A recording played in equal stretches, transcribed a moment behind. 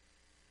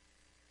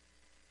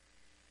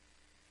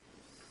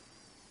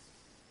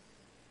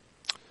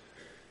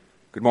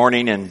Good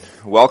morning and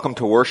welcome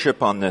to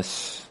worship on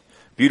this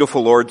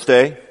beautiful Lord's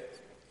Day.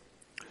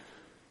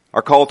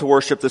 Our call to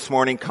worship this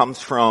morning comes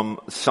from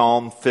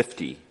Psalm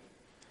 50.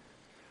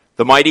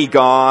 The mighty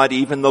God,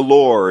 even the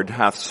Lord,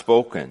 hath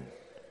spoken,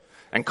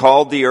 and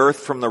called the earth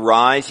from the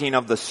rising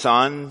of the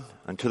sun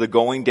unto the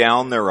going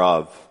down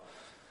thereof.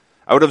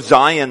 Out of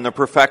Zion the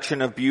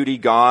perfection of beauty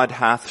God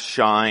hath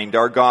shined.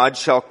 Our God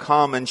shall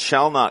come and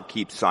shall not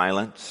keep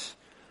silence.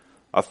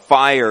 A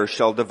fire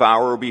shall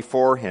devour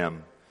before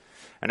him,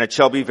 and it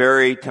shall be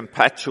very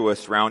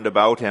tempestuous round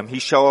about him. He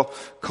shall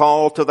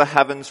call to the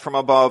heavens from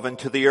above and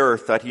to the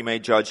earth that he may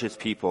judge his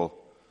people.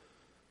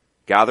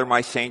 Gather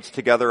my saints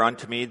together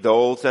unto me,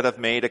 those that have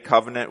made a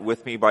covenant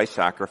with me by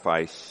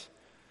sacrifice.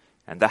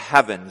 And the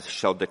heavens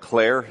shall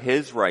declare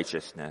his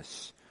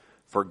righteousness,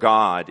 for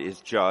God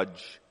is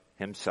judge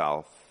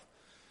himself.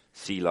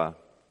 Selah.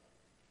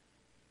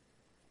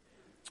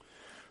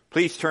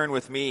 Please turn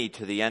with me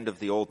to the end of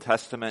the Old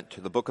Testament,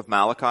 to the book of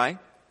Malachi.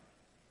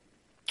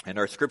 And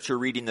our scripture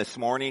reading this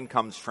morning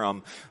comes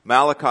from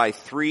Malachi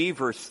 3,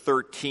 verse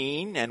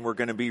 13, and we're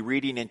going to be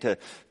reading into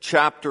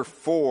chapter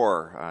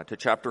 4,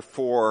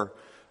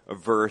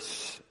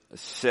 verse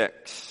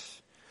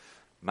 6.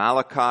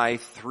 Malachi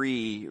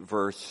 3,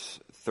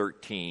 verse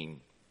 13.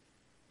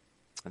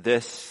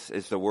 This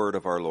is the word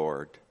of our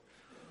Lord.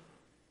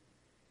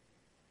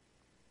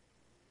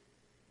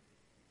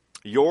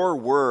 Your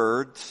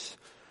words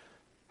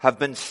have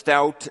been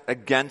stout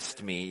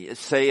against me,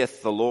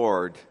 saith the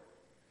Lord.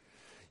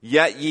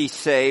 Yet ye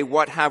say,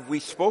 what have we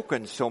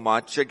spoken so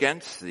much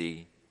against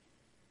thee?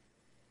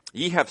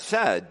 Ye have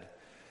said,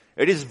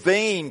 it is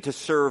vain to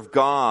serve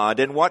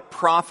God, and what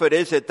profit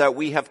is it that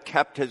we have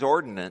kept his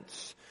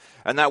ordinance,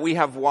 and that we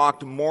have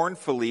walked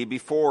mournfully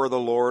before the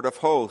Lord of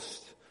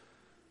hosts?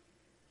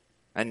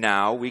 And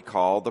now we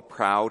call the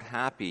proud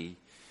happy.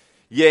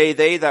 Yea,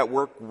 they that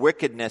work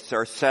wickedness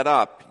are set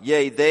up.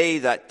 Yea, they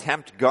that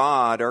tempt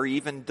God are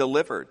even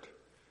delivered.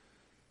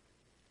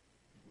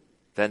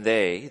 Then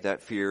they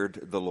that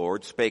feared the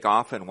Lord spake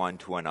often one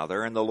to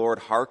another, and the Lord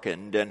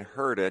hearkened and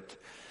heard it.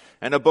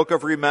 And a book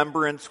of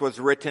remembrance was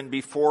written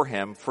before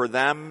him for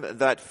them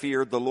that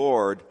feared the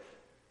Lord,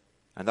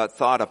 and that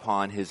thought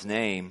upon his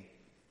name.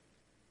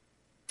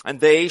 And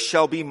they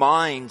shall be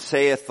mine,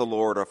 saith the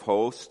Lord of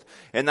hosts,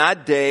 in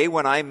that day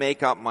when I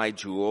make up my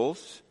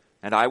jewels,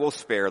 and I will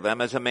spare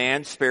them, as a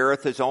man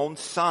spareth his own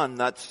son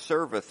that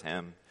serveth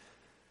him.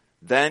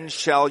 Then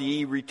shall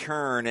ye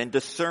return and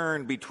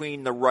discern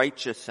between the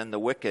righteous and the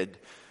wicked,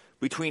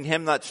 between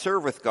him that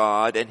serveth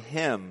God and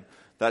him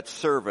that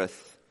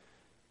serveth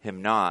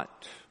him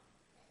not.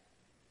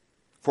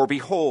 For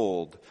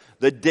behold,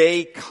 the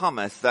day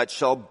cometh that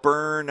shall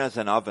burn as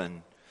an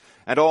oven,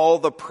 and all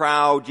the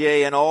proud,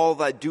 yea, and all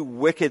that do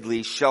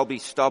wickedly shall be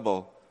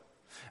stubble.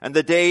 And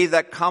the day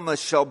that cometh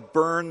shall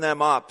burn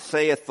them up,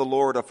 saith the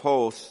Lord of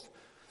hosts,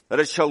 that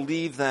it shall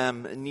leave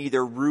them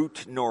neither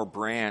root nor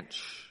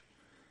branch.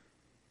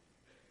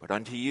 But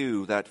unto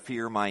you that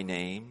fear my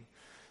name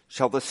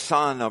shall the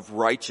Son of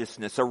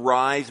Righteousness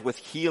arise with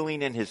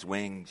healing in his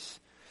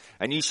wings.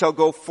 And ye shall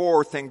go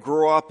forth and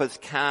grow up as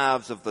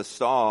calves of the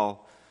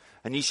stall,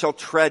 and ye shall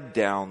tread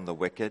down the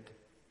wicked.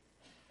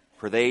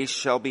 For they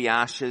shall be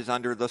ashes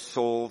under the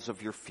soles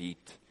of your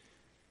feet.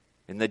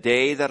 In the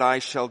day that I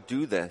shall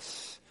do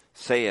this,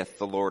 saith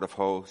the Lord of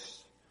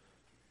hosts.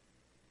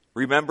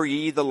 Remember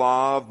ye the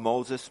law of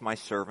Moses my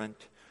servant,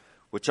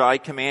 which I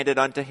commanded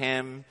unto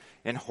him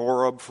in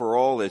Horeb for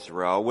all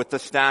Israel, with the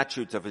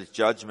statutes of his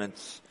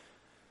judgments.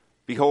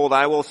 Behold,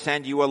 I will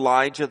send you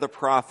Elijah the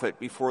prophet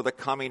before the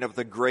coming of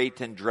the great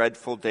and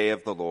dreadful day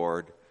of the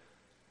Lord.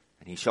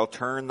 And he shall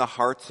turn the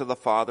hearts of the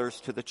fathers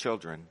to the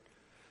children,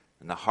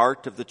 and the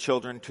heart of the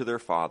children to their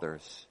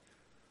fathers,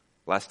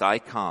 lest I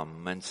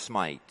come and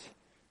smite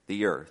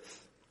the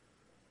earth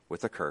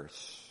with a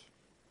curse.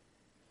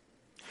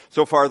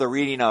 So far, the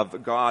reading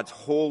of God's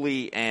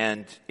holy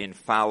and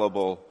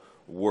infallible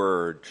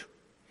word.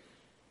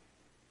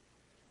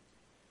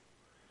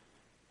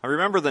 I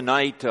remember the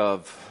night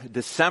of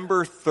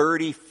December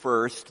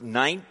 31st,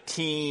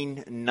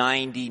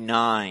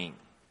 1999.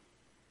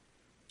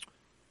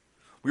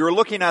 We were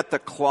looking at the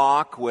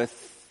clock with,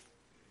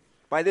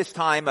 by this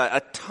time, a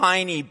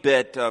tiny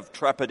bit of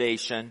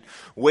trepidation,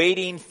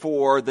 waiting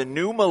for the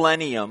new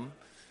millennium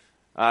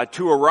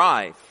to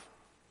arrive.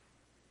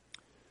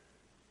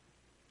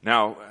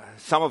 Now,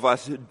 some of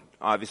us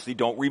obviously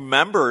don't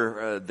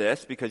remember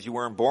this because you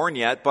weren't born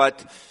yet,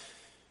 but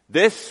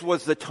this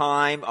was the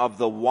time of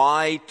the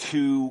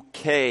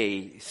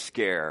Y2K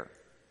scare.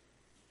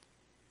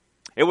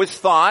 It was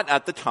thought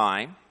at the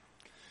time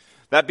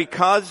that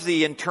because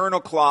the internal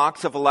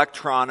clocks of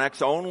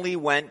electronics only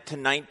went to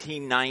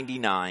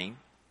 1999,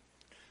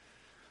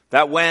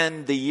 that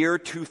when the year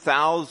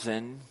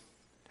 2000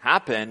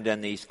 happened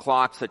and these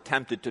clocks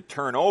attempted to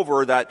turn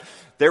over, that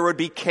there would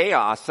be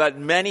chaos, that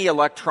many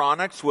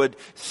electronics would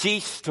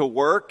cease to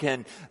work,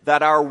 and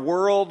that our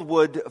world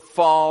would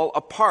fall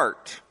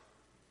apart.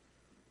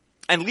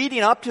 And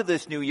leading up to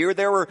this new year,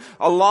 there were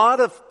a lot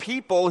of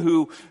people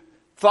who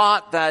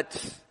thought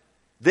that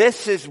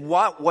This is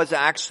what was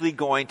actually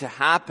going to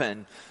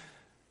happen.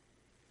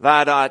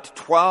 That at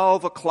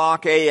 12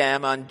 o'clock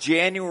a.m. on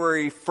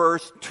January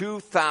 1st,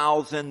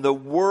 2000, the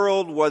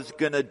world was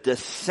going to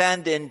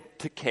descend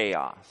into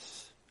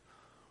chaos.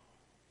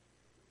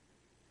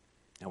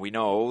 And we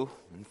know,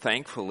 and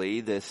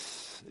thankfully,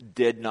 this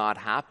did not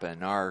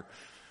happen. Our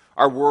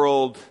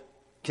world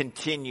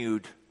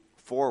continued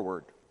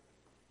forward.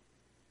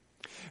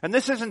 And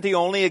this isn't the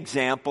only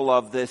example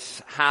of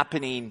this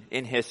happening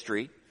in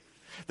history.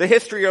 The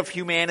history of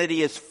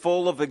humanity is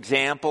full of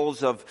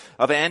examples of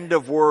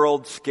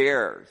end-of-world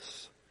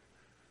scares.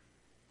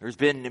 There's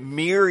been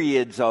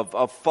myriads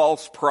of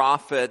false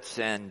prophets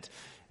and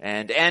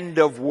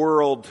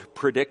end-of-world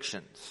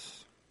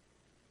predictions.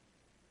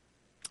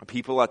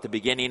 People at the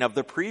beginning of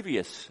the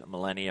previous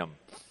millennium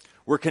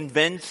were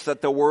convinced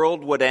that the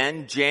world would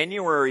end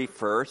January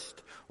 1st,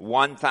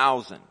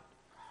 1000.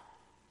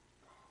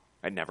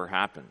 It never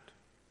happened.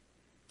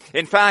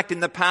 In fact,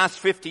 in the past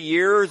 50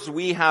 years,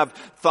 we have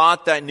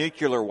thought that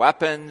nuclear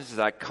weapons,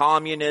 that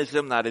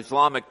communism, that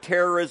Islamic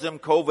terrorism,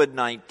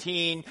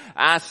 COVID-19,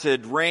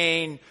 acid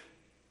rain,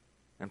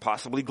 and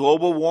possibly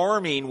global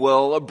warming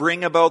will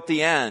bring about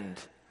the end.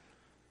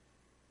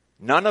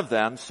 None of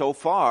them so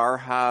far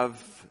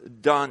have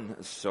done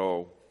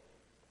so.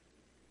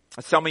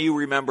 Some of you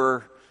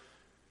remember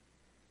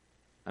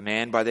a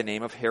man by the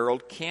name of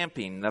Harold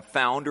Camping, the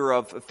founder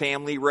of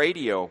Family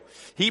Radio.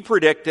 He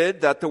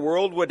predicted that the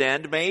world would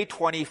end May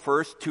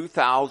 21st,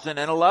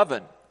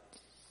 2011.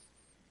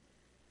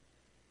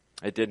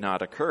 It did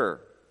not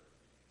occur.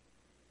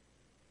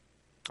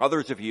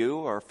 Others of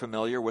you are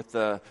familiar with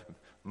the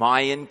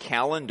Mayan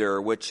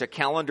calendar, which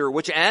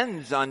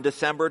ends on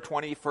December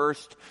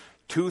 21st,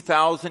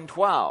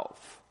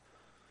 2012.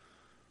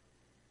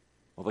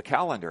 Well, the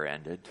calendar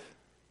ended,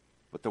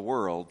 but the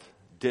world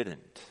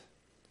didn't.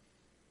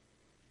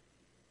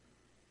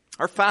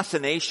 Our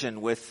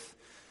fascination with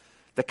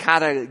the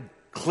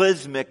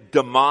cataclysmic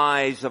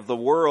demise of the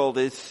world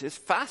is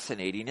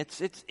fascinating.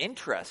 It's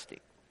interesting.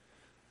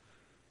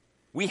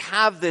 We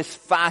have this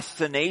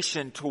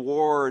fascination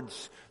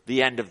towards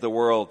the end of the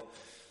world.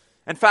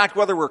 In fact,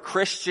 whether we're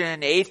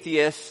Christian,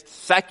 atheist,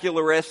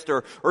 secularist,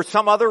 or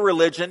some other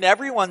religion,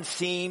 everyone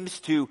seems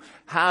to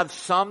have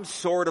some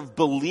sort of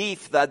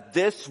belief that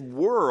this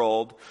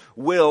world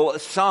will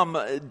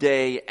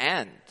someday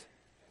end.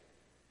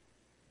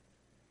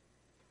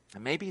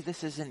 And maybe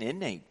this is an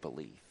innate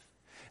belief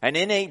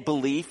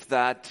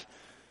that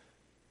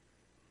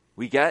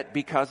we get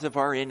because of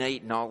our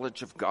innate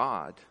knowledge of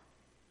God.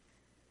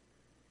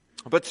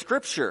 But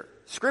Scripture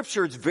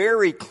is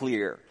very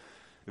clear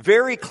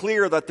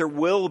that there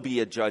will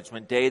be a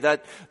judgment day,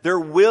 that there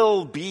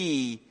will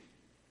be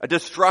a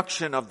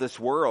destruction of this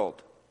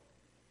world.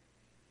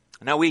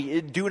 Now, we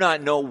do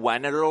not know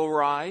when it will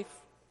arrive,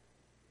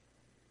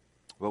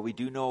 but we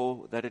do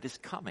know that it is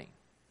coming.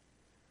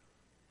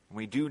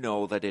 We do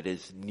know that it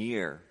is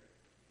near.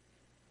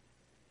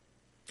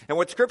 And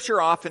what Scripture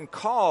often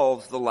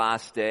calls the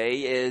last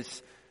day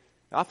is,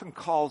 often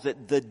calls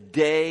it the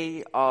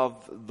day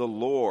of the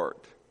Lord.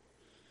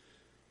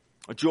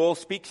 Joel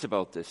speaks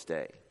about this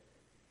day.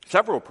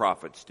 Several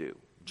prophets do.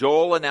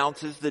 Joel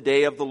announces the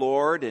day of the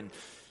Lord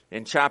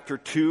in chapter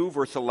 2,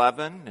 verse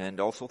 11,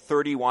 and also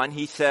 31.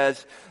 He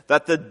says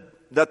that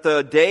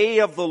the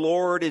day of the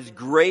Lord is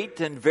great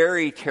and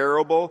very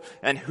terrible,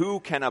 and who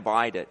can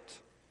abide it?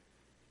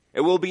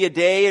 It will be a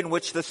day in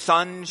which the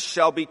sun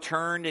shall be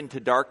turned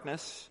into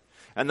darkness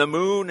and the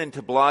moon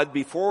into blood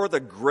before the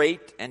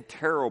great and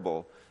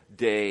terrible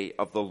day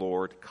of the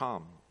Lord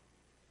come.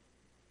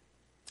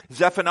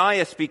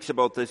 Zephaniah speaks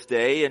about this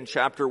day in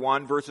chapter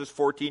 1, verses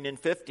 14 and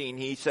 15.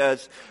 He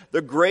says,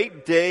 "The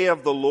great day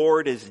of the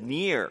Lord is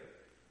near.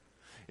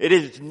 It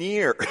is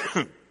near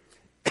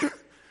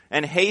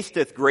and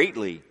hasteth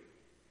greatly.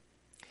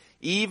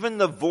 Even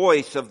the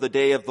voice of the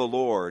day of the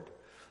Lord.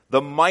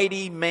 The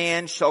mighty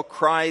man shall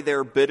cry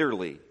there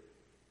bitterly.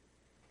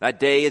 That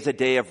day is a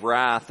day of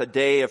wrath, a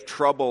day of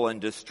trouble and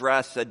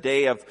distress, a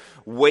day of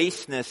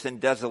wasteness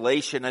and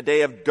desolation, a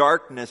day of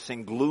darkness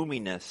and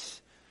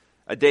gloominess,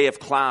 a day of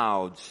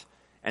clouds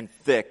and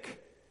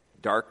thick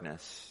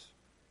darkness."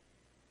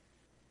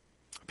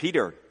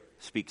 Peter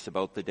speaks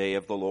about the day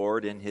of the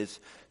Lord in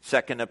his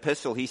second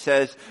epistle. He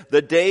says,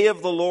 "The day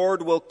of the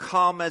Lord will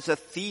come as a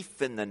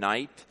thief in the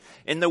night,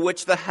 in the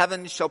which the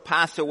heavens shall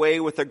pass away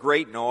with a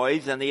great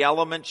noise, and the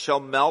elements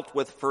shall melt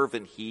with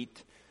fervent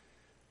heat.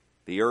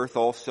 The earth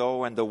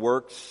also and the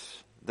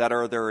works that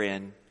are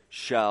therein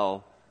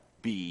shall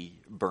be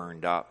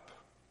burned up."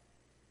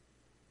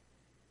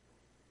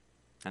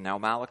 And now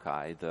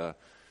Malachi, the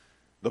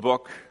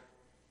book,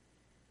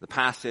 the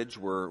passage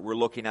we're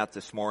looking at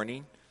this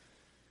morning,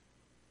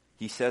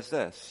 he says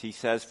this. He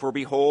says, "For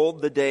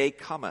behold, the day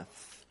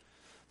cometh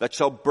that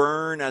shall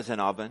burn as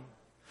an oven,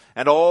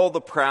 and all the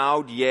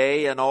proud,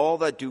 yea, and all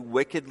that do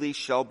wickedly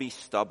shall be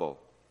stubble.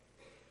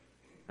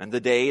 And the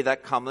day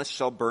that cometh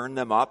shall burn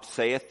them up,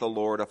 saith the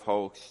Lord of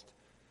hosts,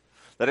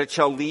 that it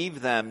shall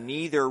leave them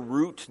neither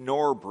root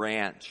nor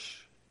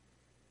branch.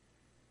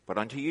 But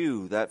unto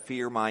you that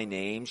fear my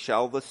name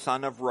shall the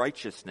Son of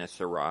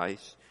Righteousness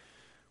arise,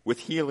 with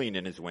healing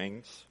in his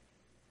wings.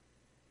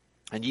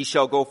 And ye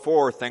shall go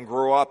forth and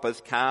grow up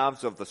as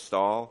calves of the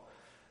stall,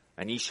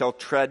 and ye shall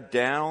tread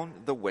down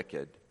the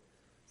wicked,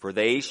 for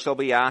they shall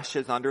be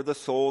ashes under the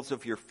soles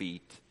of your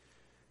feet.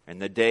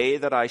 And the day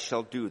that I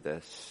shall do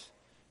this,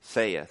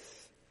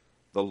 saith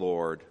the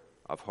Lord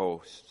of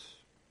hosts.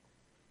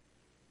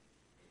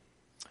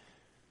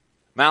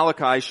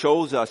 Malachi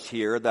shows us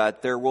here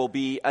that there will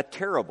be a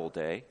terrible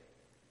day,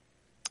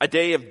 a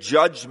day of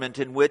judgment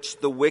in which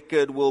the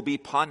wicked will be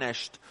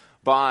punished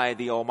by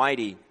the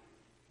Almighty,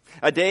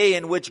 a day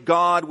in which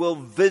God will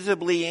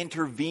visibly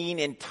intervene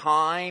in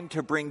time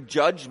to bring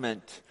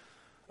judgment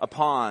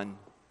upon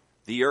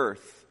the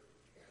earth.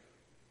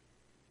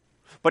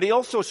 But he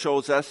also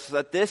shows us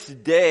that this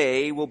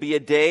day will be a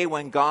day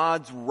when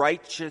God's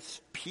righteous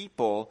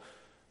people,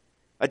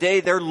 a day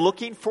they're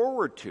looking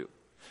forward to,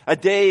 a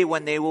day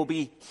when they will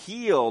be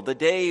healed, a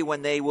day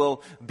when they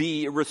will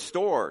be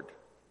restored.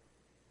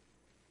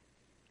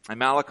 And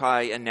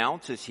Malachi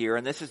announces here,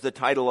 and this is the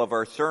title of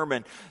our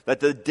sermon, that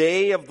the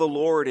day of the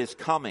Lord is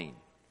coming,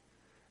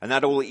 and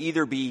that it will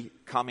either be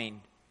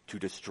coming to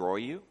destroy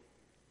you,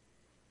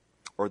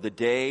 or the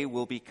day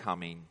will be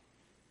coming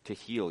to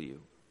heal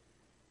you.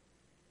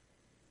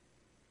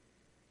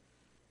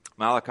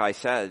 Malachi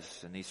says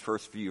in these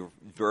first few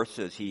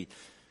verses, he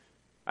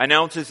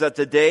announces that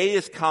the day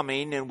is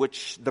coming in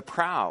which the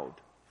proud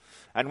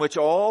and which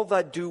all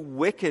that do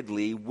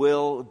wickedly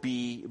will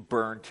be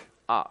burnt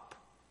up.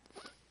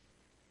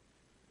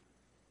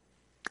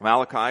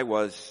 Malachi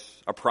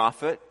was a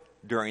prophet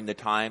during the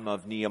time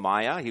of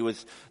Nehemiah. He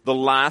was the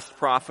last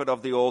prophet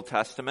of the Old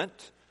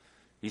Testament.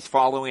 He's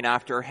following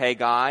after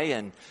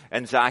Haggai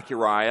and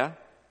Zechariah.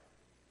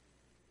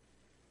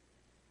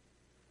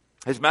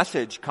 His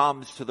message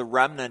comes to the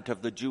remnant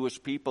of the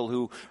Jewish people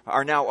who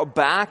are now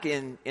back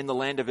in the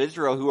land of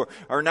Israel, who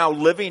are now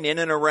living in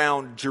and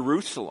around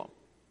Jerusalem,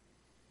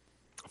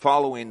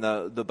 following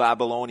the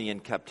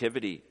Babylonian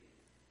captivity.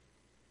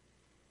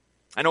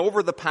 And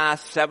over the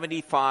past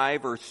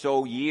 75 or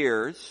so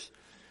years,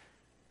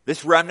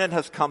 this remnant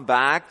has come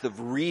back. They've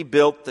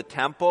rebuilt the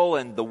temple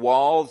and the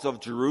walls of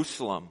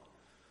Jerusalem.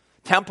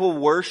 Temple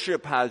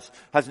worship has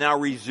now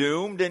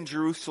resumed in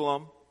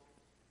Jerusalem.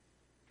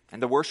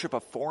 And the worship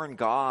of foreign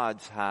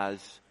gods has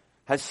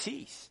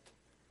ceased.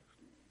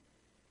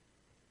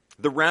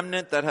 The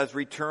remnant that has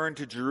returned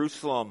to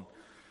Jerusalem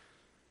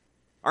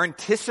are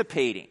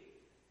anticipating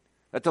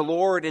that the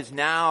Lord is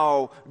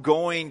now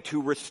going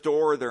to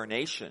restore their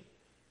nation.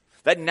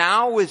 That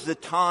now is the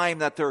time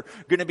that they're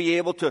going to be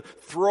able to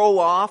throw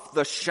off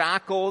the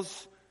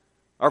shackles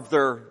of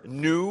their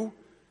new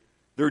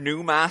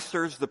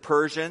masters, the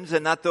Persians,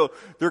 and that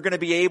they're going to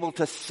be able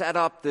to set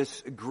up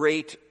this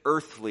great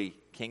earthly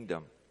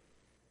kingdom.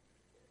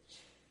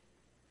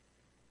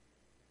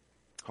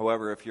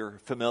 However, if you're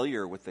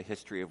familiar with the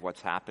history of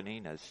what's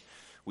happening, as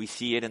we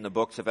see it in the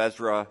books of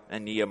Ezra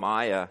and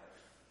Nehemiah,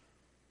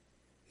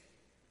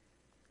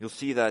 you'll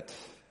see that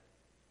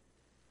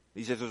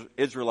these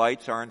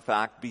Israelites are in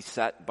fact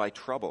beset by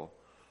trouble.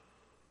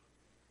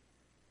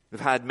 They've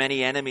had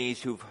many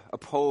enemies who've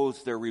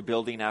opposed their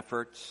rebuilding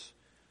efforts.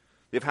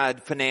 They've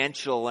had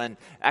financial and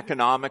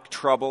economic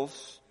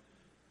troubles.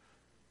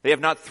 They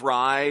have not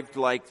thrived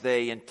like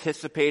they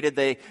anticipated.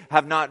 They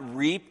have not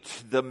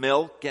reaped the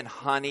milk and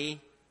honey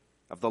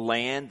of the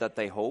land that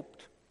they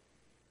hoped.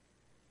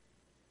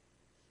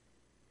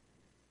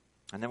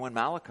 And then when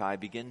Malachi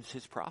begins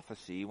his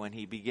prophecy, when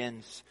he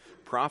begins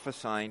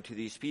prophesying to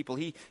these people,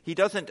 he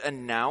doesn't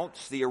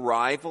announce the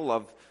arrival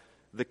of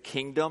the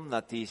kingdom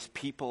that these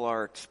people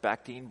are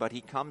expecting, but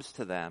he comes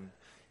to them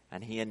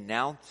and he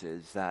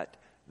announces that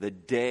the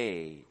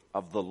day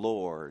of the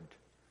Lord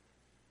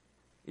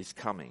is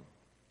coming.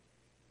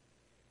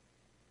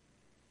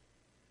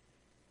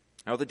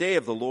 Now, the day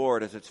of the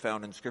Lord, as it's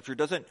found in Scripture,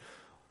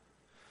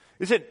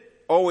 isn't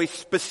always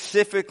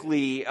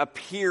specifically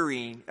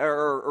appearing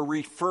or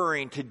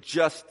referring to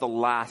just the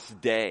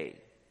last day.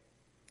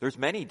 There's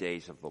many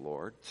days of the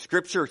Lord.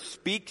 Scripture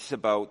speaks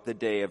about the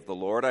day of the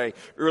Lord. I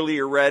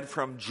earlier read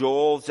from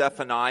Joel,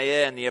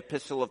 Zephaniah, and the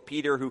Epistle of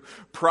Peter, who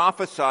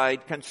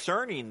prophesied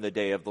concerning the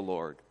day of the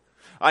Lord.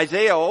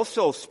 Isaiah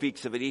also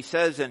speaks of it. He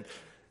says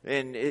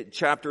in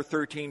chapter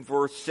 13,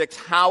 verse 6,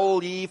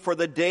 "Howl ye, for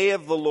the day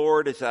of the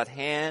Lord is at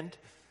hand.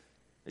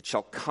 It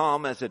shall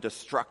come as a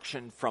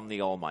destruction from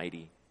the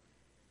Almighty."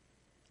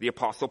 The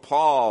Apostle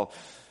Paul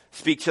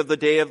speaks of the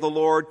day of the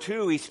Lord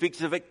too. He speaks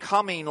of it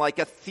coming like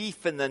a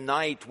thief in the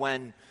night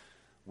when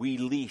we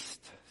least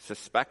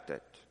suspect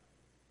it.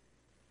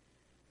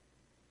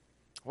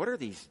 What are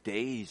these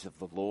days of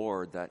the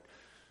Lord that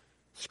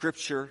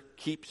Scripture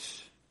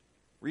keeps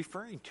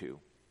referring to?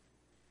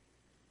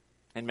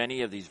 And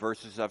many of these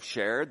verses I've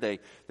shared,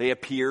 they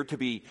appear to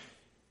be,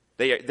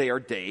 they are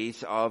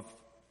days of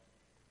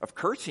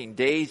cursing,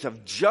 days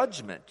of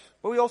judgment.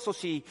 But we also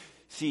see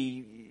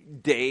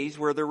days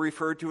where they're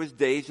referred to as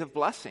days of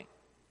blessing.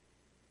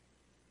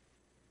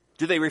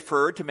 Do they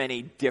refer to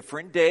many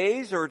different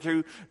days, or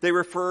do they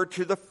refer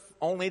to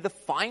only the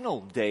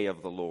final day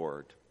of the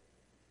Lord.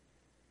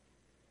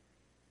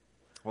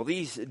 Well,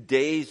 these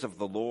days of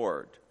the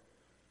Lord,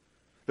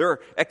 they're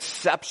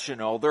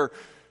exceptional. They're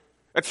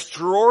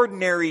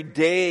extraordinary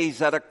days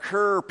that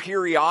occur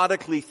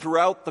periodically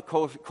throughout the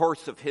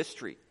course of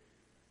history.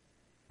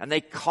 And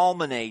they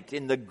culminate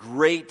in the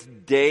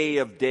great day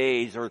of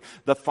days, or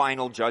the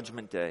final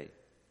judgment day.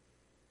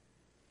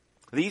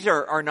 These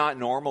are not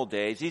normal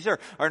days. These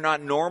are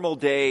not normal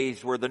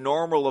days where the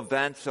normal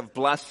events of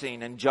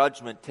blessing and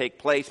judgment take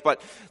place.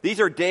 But these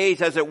are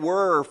days, as it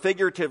were,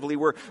 figuratively,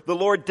 where the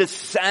Lord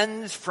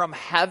descends from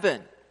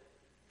heaven.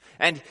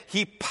 And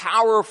He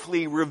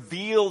powerfully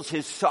reveals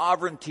His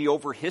sovereignty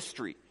over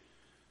history,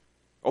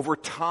 over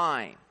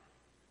time,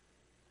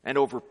 and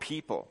over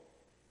people.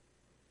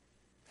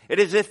 It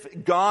is as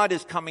if God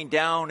is coming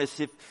down, as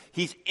if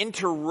He's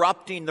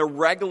interrupting the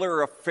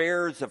regular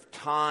affairs of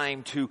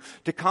time to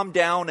come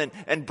down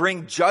and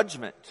bring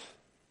judgment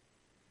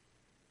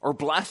or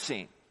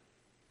blessing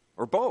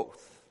or both.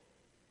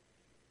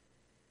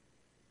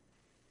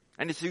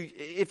 And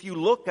if you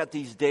look at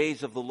these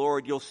days of the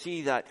Lord, you'll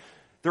see that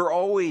they're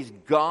always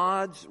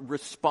God's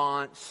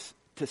response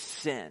to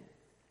sin.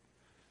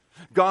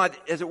 God,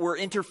 as it were,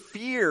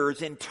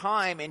 interferes in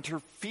time,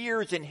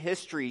 interferes in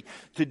history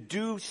to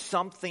do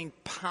something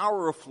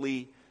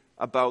powerfully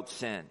about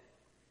sin.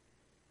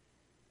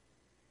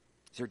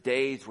 These are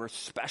days where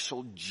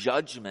special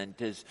judgment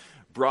is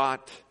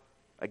brought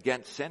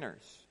against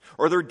sinners.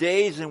 Or they're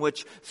days in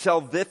which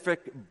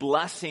salvific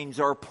blessings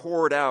are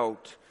poured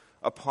out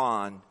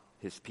upon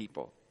His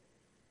people.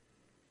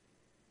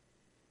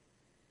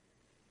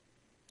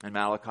 In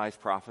Malachi's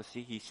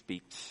prophecy, he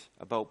speaks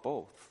about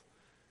both.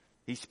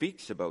 He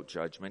speaks about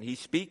judgment. He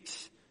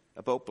speaks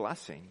about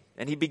blessing.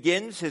 And he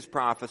begins his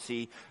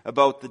prophecy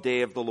about the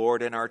day of the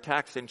Lord in our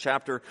text. In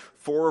chapter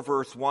 4,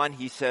 verse 1,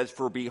 he says,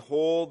 "For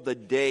behold, the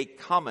day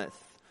cometh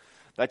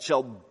that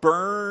shall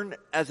burn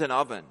as an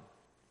oven,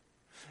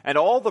 and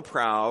all the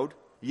proud,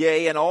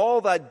 yea, and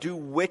all that do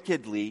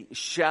wickedly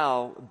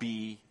shall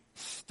be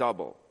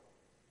stubble."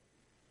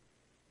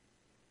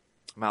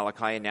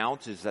 Malachi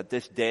announces that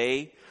this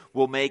day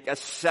will make a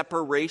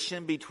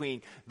separation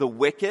between the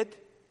wicked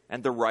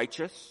and the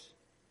righteous,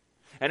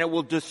 and it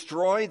will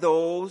destroy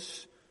the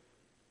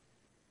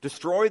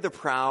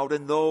proud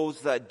and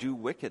those that do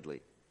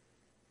wickedly.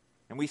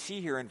 And we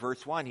see here in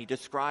verse 1, he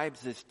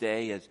describes this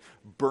day as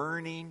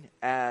burning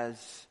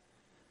as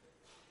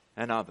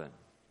an oven.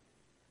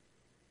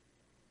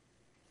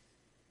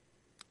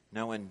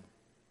 Now, when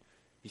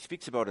he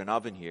speaks about an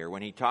oven here,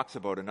 when he talks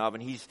about an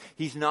oven,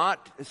 he's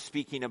not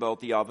speaking about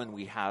the oven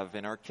we have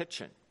in our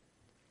kitchen.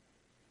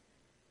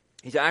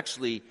 He's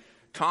actually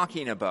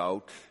talking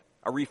about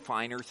a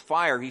refiner's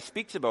fire. He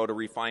speaks about a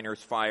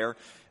refiner's fire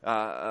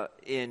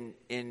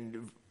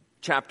in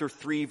chapter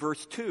 3,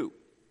 verse 2.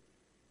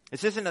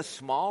 This isn't a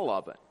small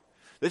oven.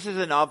 This is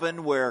an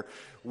oven where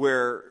they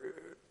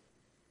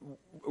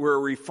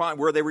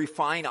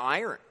refine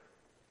iron.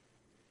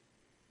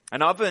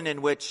 An oven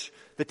in which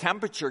the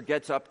temperature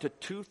gets up to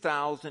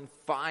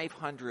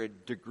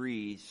 2,500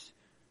 degrees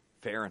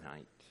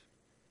Fahrenheit.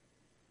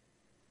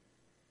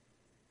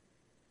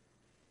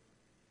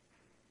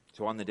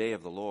 So on the day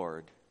of the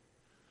Lord,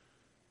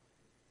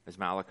 as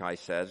Malachi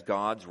says,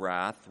 God's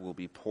wrath will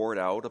be poured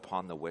out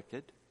upon the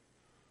wicked,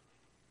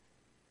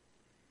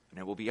 and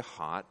it will be a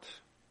hot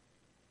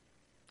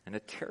and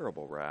a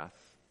terrible wrath.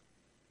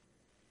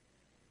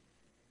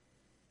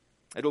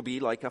 It'll be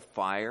like a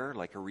fire,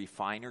 like a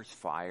refiner's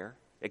fire,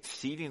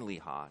 exceedingly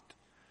hot,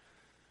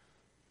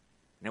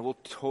 and it will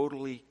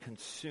totally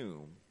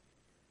consume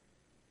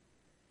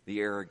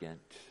the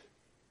arrogant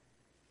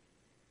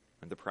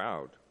and the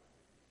proud.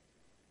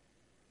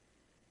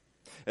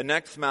 And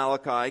next,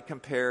 Malachi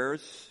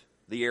compares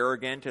the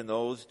arrogant and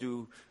those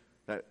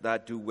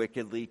that do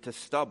wickedly to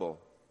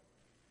stubble.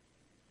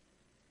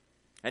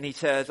 And he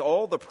says,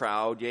 "All the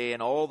proud, yea,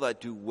 and all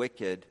that do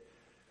wicked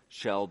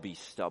shall be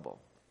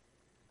stubble."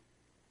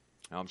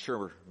 Now, I'm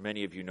sure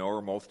many of you know,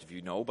 or most of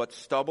you know, but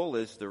stubble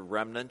is the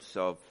remnants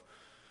of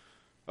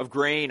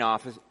grain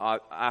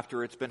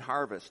after it's been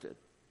harvested.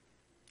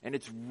 And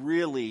it's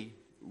really,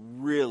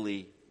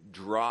 really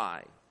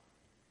dry.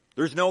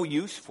 There's no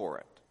use for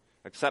it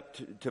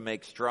except to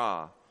make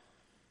straw.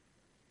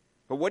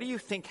 But what do you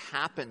think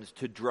happens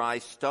to dry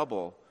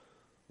stubble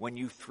when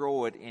you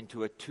throw it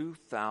into a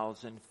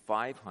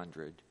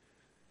 2,500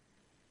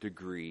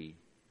 degree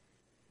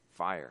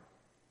fire?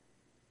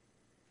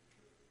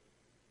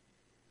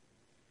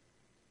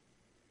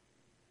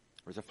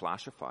 There's a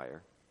flash of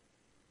fire,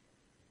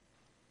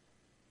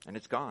 and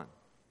it's gone.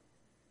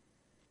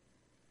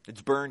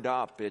 It's burned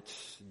up.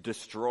 It's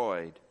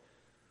destroyed.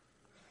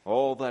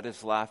 All that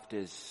is left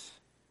is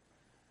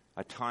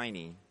a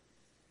tiny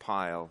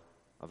pile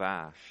of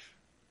ash.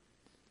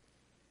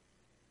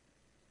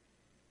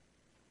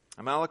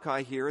 And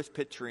Malachi here is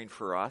picturing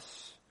for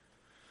us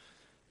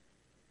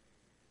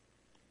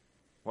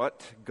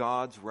what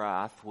God's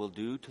wrath will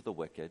do to the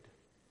wicked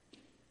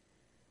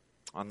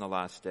on the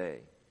last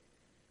day.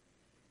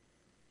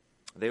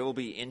 They will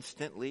be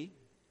instantly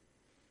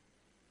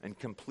and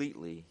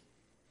completely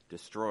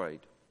destroyed.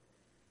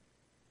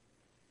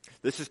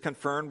 This is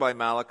confirmed by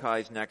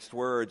Malachi's next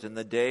words. "In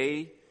the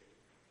day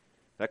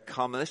that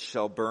cometh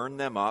shall burn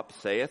them up,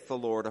 saith the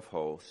Lord of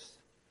hosts,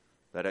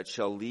 that it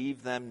shall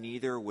leave them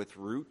neither with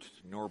root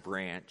nor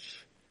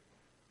branch.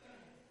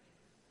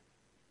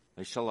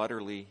 They shall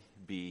utterly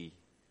be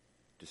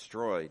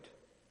destroyed."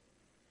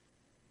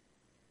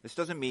 This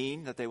doesn't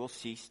mean that they will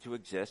cease to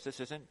exist. This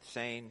isn't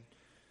saying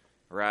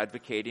or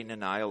advocating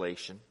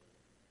annihilation.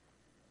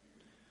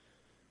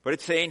 But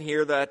it's saying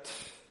here that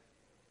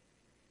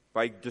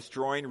by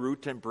destroying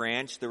root and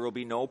branch, there will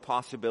be no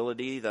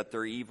possibility that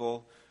their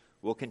evil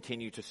will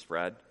continue to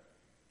spread.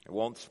 It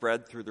won't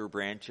spread through their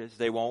branches.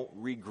 They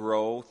won't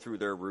regrow through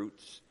their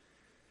roots.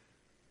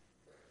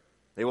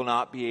 They will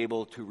not be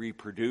able to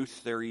reproduce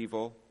their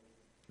evil.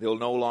 They will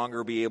no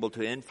longer be able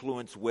to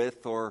influence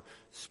with or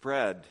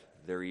spread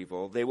their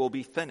evil. They will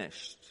be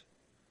finished.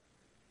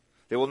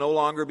 They will no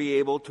longer be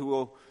able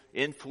to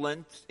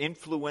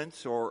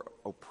influence or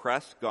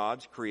oppress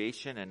God's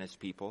creation and His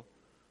people.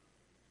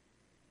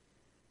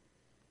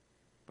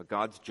 But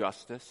God's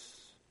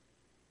justice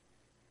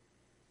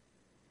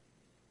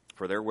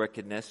for their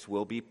wickedness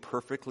will be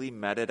perfectly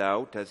meted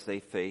out as they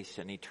face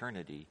an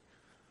eternity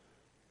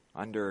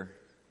under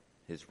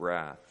His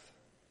wrath.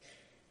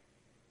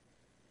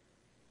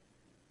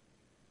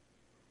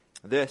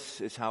 This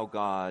is how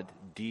God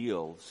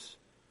deals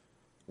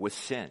with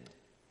sin.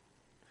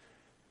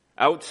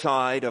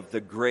 Outside of the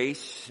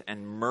grace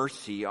and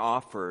mercy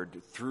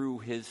offered through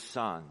His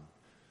Son,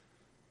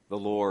 the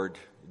Lord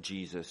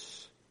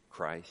Jesus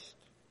Christ.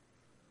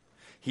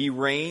 He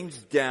rains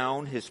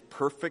down His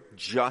perfect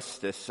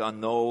justice on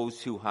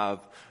those who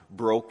have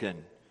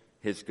broken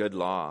His good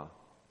law.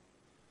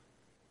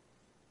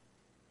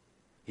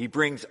 He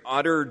brings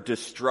utter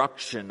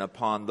destruction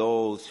upon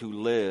those who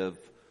live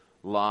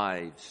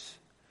lives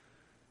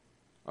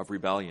of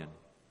rebellion.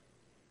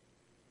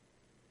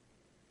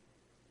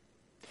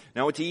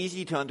 Now, it's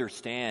easy to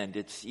understand,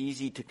 it's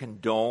easy to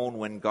condone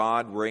when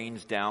God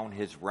rains down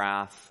His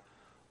wrath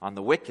on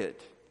the wicked.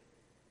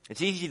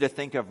 It's easy to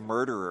think of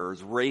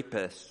murderers,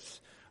 rapists,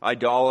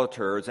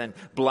 idolaters, and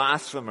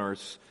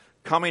blasphemers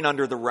coming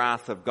under the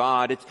wrath of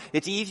God.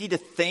 It's easy to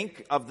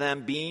think of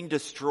them being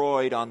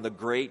destroyed on the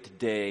great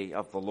day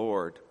of the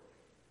Lord.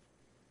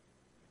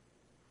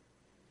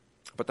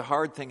 But the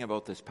hard thing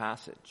about this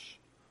passage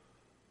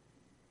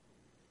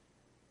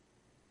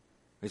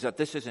is that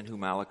this isn't who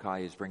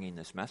Malachi is bringing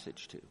this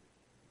message to.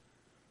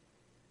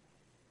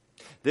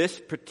 This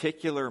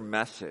particular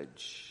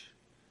message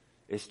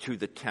is to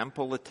the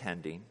temple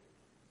attending,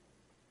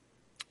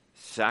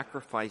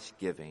 sacrifice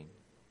giving,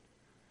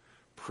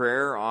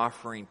 prayer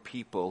offering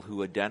people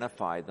who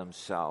identify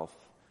themselves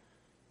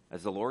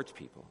as the Lord's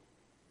people.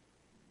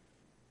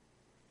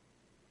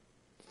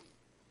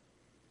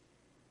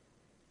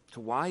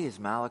 So why is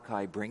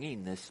Malachi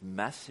bringing this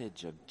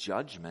message of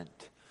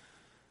judgment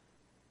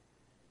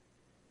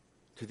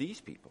to these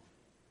people?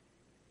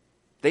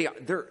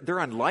 They're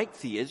unlike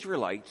the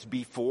Israelites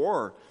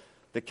before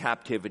the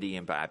captivity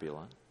in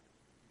Babylon.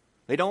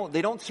 They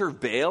don't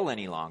serve Baal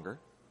any longer.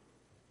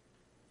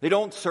 They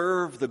don't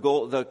serve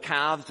the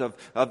calves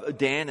of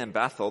Dan and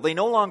Bethel. They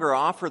no longer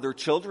offer their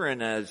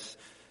children as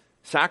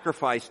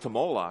sacrifice to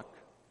Moloch.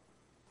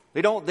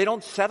 They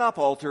don't set up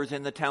altars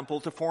in the temple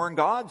to foreign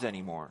gods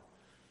anymore.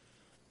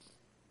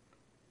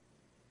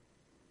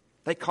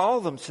 They call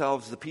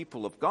themselves the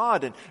people of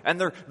God, and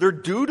they're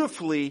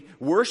dutifully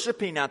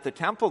worshiping at the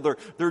temple.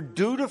 They're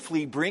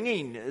dutifully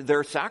bringing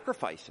their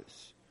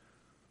sacrifices.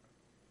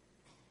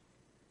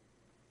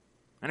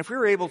 And if we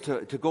were able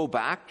to go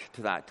back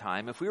to that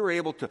time, if we were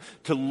able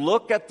to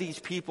look at these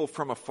people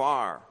from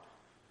afar,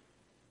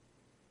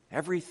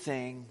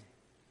 everything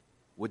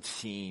would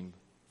seem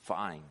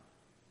fine.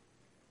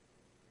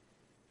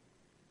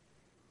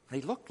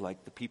 They looked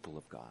like the people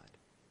of God.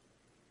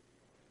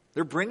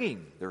 They're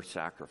bringing their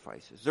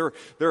sacrifices.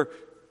 They're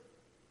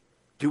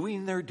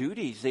doing their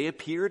duties. They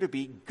appear to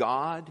be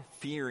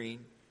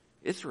God-fearing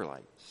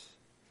Israelites.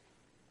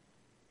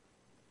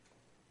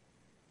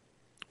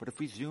 But if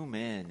we zoom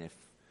in, if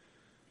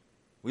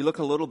we look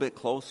a little bit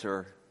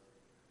closer,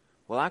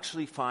 we'll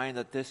actually find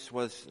that this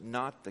was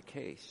not the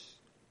case.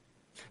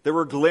 There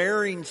were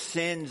glaring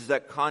sins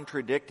that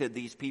contradicted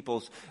these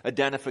people's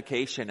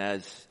identification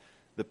as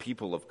the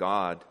people of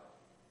God.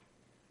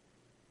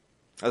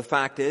 The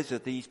fact is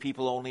that these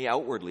people only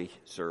outwardly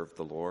served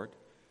the Lord.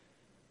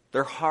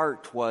 Their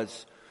heart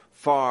was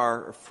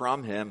far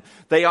from Him.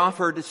 They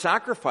offered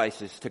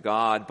sacrifices to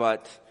God,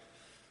 but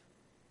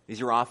these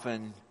are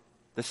often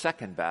the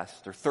second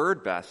best or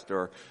third best,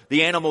 or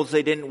the animals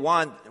they didn't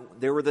want.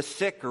 They were the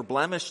sick or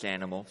blemished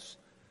animals.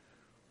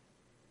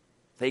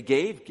 They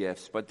gave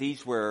gifts, but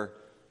these were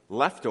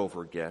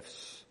leftover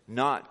gifts,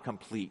 not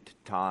complete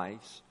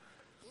tithes.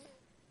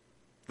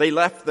 They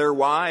left their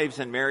wives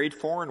and married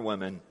foreign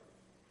women.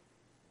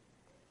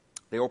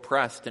 They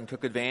oppressed and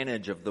took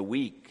advantage of the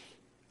weak,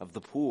 of the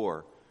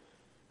poor,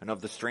 and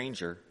of the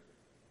stranger.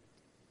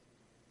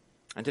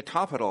 And to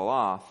top it all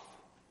off,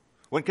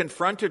 When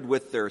confronted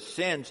with their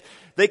sins,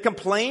 they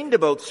complained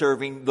about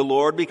serving the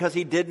Lord because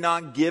He did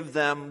not give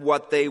them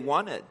what they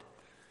wanted.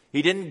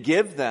 He didn't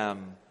give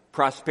them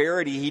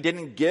prosperity. He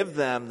didn't give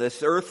them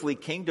this earthly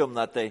kingdom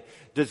that they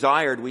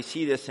desired. We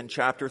see this in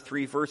chapter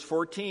 3, verse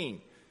 14,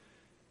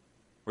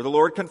 where the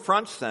Lord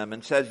confronts them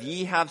and says,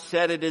 "Ye have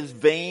said it is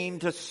vain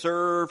to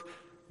serve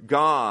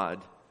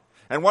God.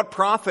 And what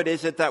profit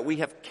is it that we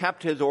have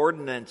kept His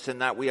ordinance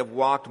and that we have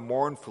walked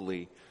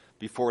mournfully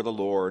before the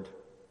Lord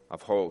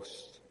of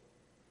hosts?"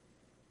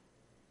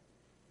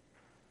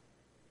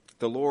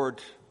 The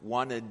Lord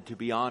wanted to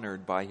be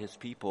honored by His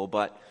people,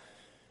 but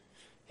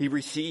He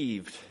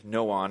received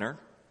no honor.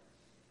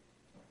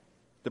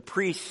 The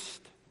priests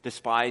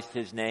despised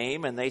His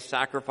name, and they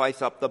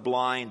sacrifice up the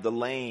blind, the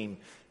lame,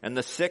 and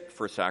the sick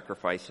for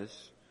sacrifices.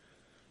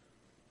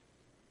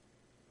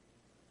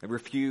 They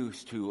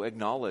refuse to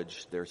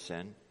acknowledge their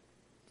sin.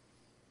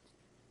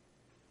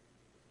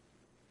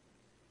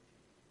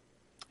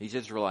 These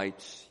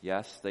Israelites,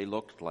 yes, they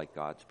looked like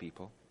God's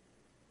people,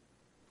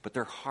 but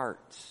their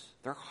hearts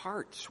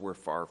were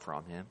far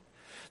from Him.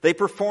 They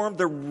performed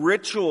the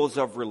rituals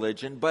of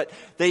religion, but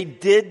they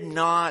did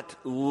not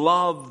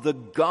love the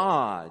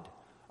God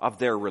of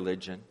their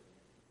religion.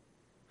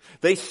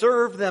 They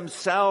served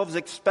themselves,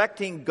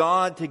 expecting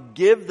God to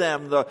give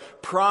them the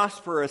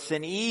prosperous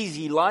and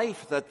easy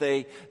life that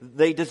they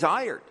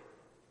desired.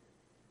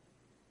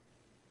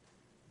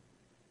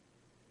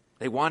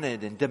 They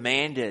wanted and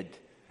demanded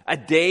a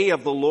day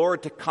of the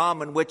Lord to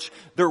come in which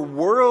their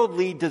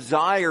worldly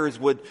desires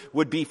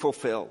would be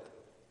fulfilled.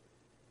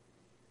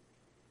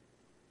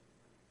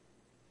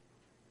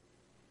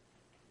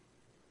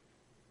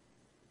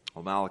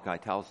 Well, Malachi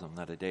tells them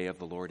that a day of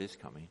the Lord is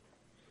coming.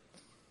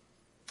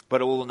 But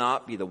it will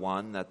not be the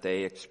one that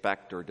they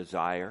expect or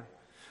desire.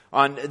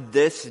 On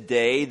this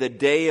day, the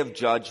day of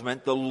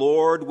judgment, the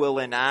Lord will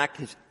enact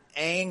His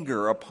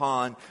anger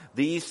upon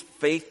these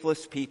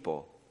faithless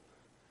people,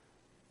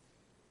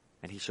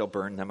 and He shall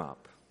burn them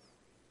up.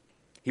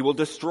 He will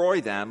destroy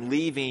them,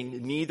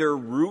 leaving neither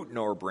root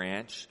nor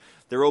branch.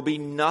 There will be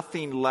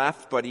nothing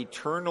left but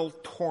eternal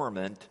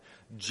torment,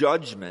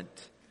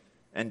 judgment,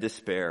 and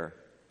despair.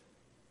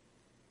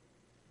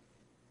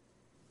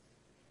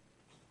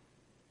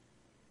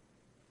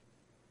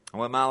 And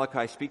when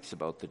Malachi speaks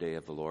about the day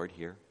of the Lord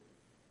here,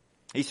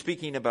 he's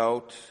speaking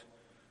about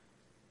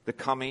the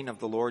coming of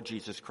the Lord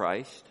Jesus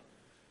Christ.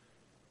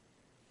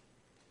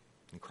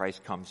 And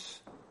Christ comes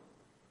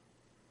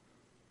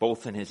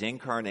both in His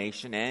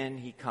incarnation and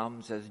He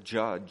comes as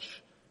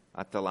judge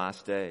at the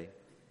last day.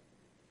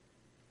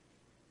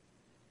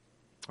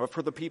 But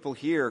for the people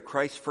here,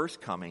 Christ's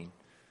first coming,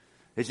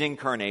 His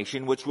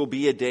incarnation, which will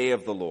be a day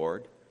of the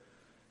Lord,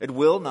 it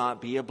will not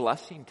be a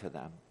blessing to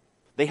them.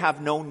 They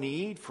have no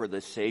need for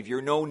the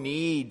Savior, no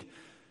need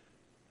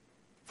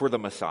for the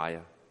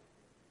Messiah.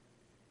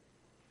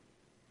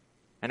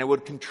 And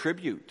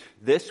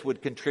this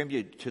would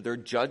contribute to their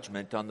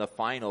judgment on the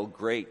final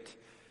great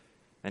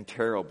and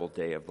terrible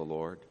day of the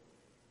Lord.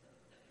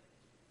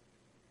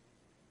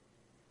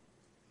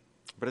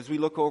 But as we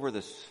look over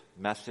this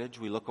message,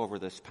 we look over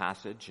this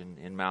passage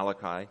in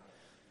Malachi,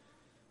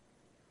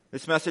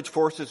 this message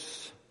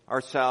forces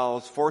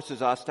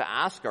us to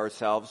ask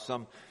ourselves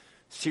some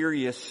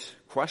serious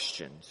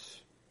questions.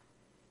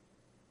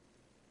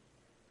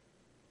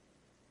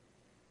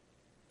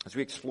 As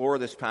we explore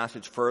this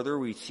passage further,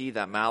 we see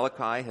that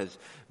Malachi has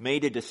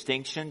made a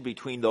distinction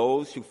between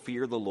those who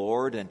fear the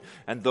Lord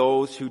and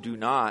those who do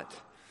not.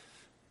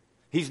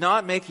 He's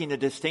not making a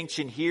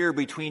distinction here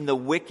between the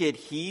wicked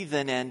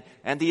heathen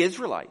and the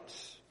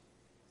Israelites.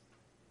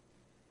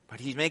 But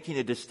he's making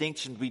a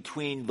distinction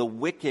between the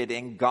wicked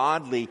and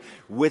godly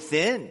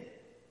within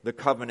the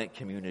covenant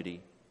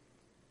community.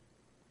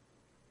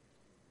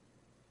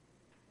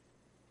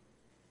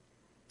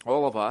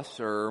 All of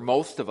us, or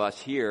most of us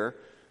here,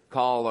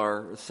 call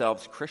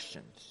ourselves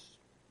Christians.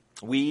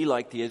 We,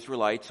 like the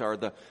Israelites, are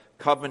the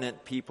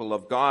covenant people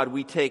of God.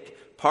 We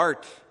take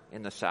part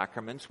in the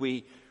sacraments.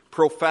 We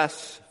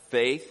profess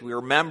faith. We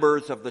are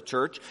members of the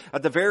church.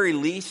 At the very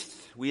least,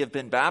 we have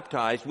been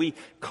baptized. We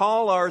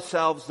call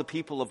ourselves the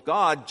people of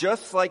God,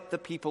 just like the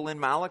people in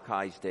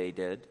Malachi's day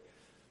did.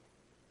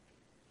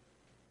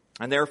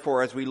 And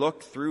therefore, as we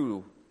look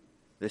through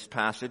this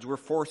passage, we're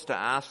forced to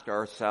ask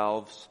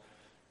ourselves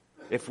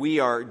if we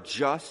are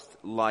just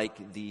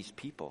like these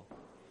people.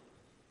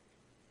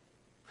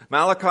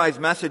 Malachi's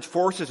message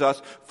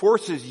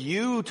forces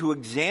you to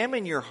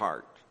examine your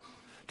heart,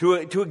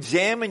 to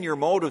examine your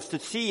motives, to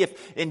see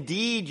if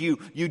indeed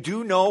you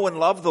do know and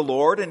love the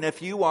Lord, and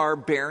if you are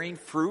bearing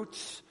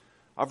fruits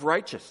of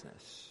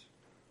righteousness.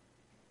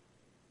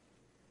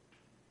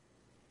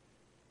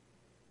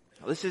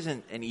 This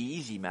isn't an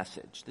easy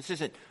message. This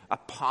isn't a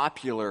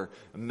popular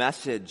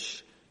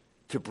message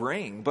to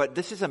bring, but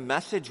this is a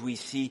message we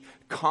see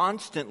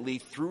constantly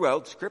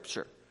throughout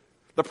Scripture.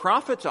 The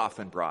prophets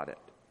often brought it.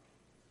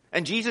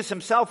 And Jesus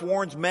Himself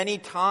warns many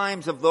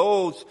times of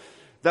those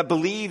that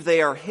believe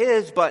they are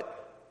His,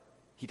 but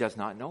He does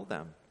not know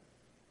them.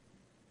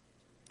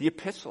 The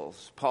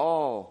epistles,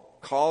 Paul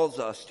calls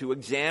us to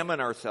examine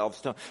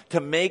ourselves, to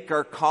make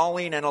our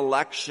calling and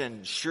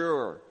election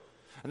sure,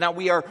 and that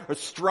we are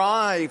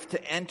strive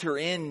to enter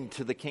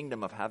into the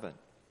kingdom of heaven.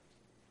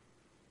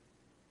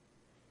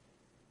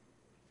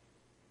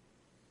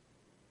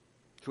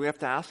 So we have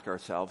to ask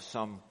ourselves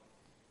some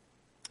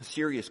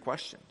serious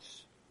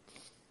questions.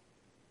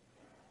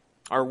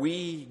 Are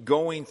we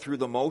going through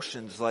the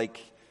motions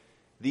like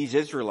these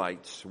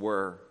Israelites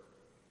were?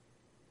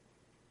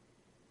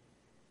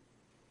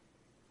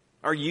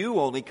 Are you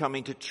only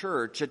coming to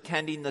church,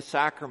 attending the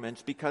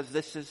sacraments because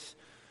this is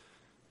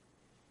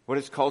what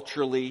is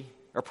culturally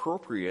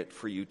appropriate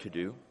for you to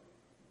do?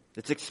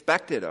 It's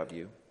expected of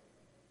you.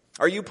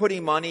 Are you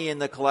putting money in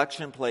the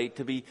collection plate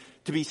to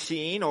be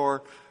seen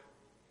or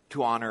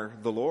to honor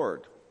the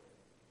Lord?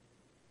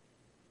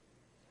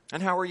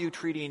 And how are you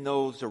treating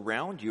those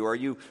around you? Are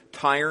you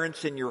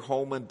tyrants in your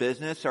home and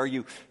business? Are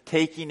you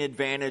taking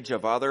advantage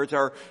of others?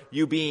 Are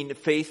you being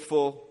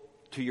faithful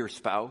to your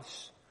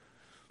spouse?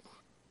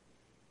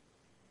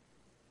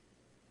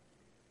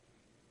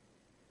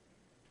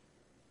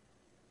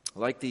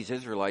 Like these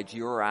Israelites,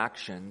 your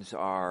actions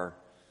are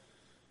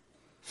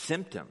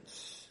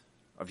symptoms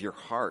of your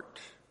heart.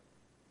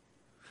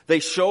 They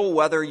show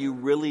whether you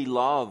really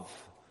love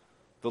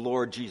the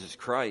Lord Jesus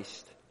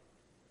Christ.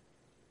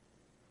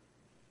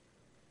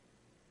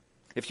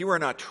 If you are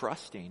not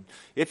trusting,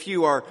 if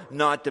you are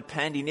not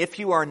depending, if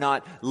you are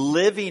not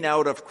living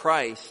out of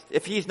Christ,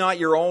 if He's not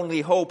your only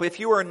hope, if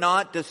you are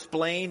not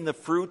displaying the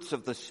fruits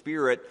of the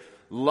Spirit,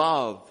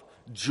 love,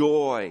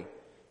 joy,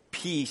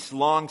 peace,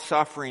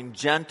 long-suffering,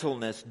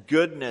 gentleness,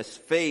 goodness,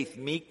 faith,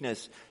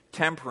 meekness,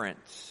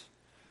 temperance.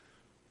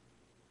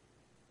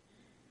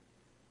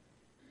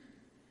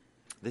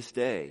 This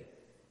day,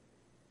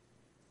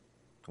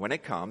 when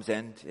it comes,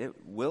 and it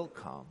will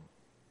come,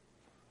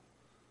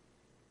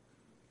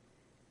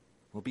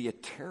 will be a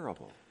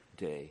terrible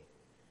day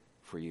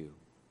for you.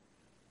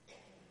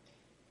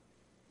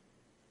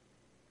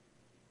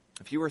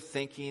 If you are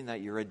thinking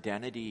that your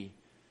identity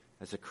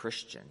as a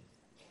Christian,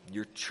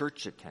 your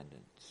church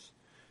attendance,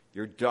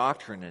 your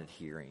doctrine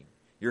adhering,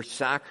 your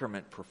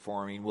sacrament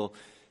performing will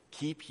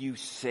keep you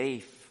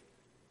safe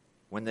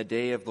when the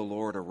day of the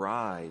Lord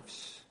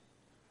arrives,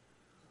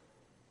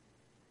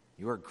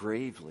 you are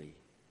gravely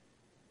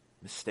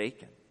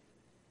mistaken.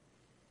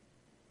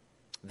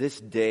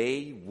 This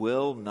day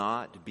will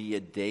not be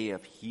a day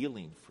of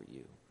healing for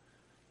you,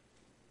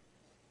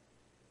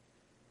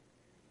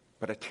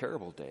 but a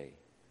terrible day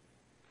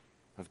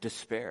of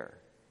despair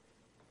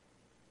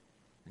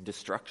and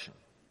destruction.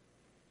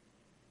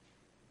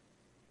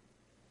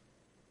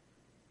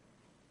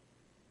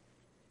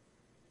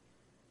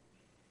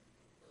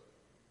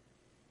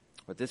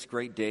 But this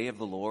great day of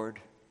the Lord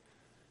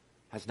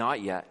has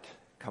not yet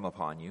come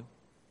upon you.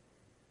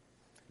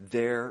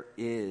 There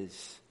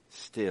is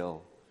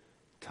still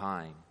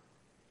time.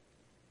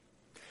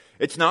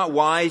 It's not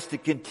wise to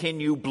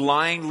continue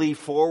blindly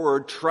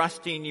forward,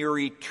 trusting your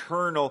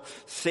eternal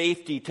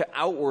safety to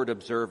outward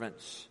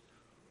observance,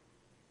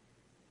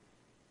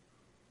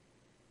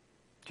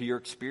 to your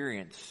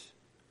experience.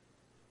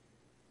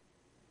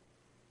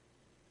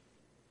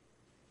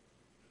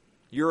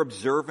 Your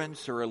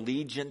observance or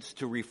allegiance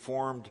to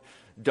Reformed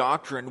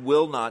doctrine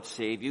will not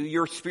save you.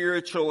 Your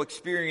spiritual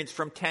experience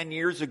from 10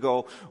 years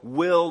ago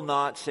will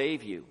not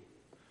save you.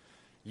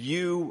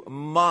 You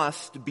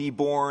must be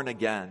born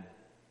again.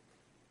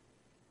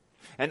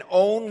 And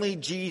only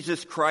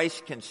Jesus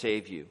Christ can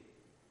save you.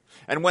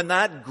 And when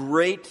that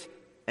great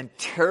and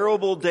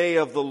terrible day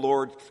of the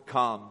Lord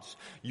comes,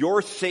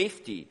 your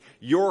safety,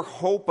 your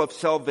hope of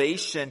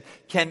salvation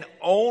can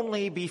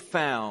only be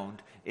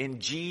found in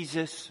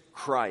Jesus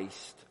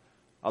Christ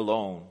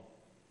alone.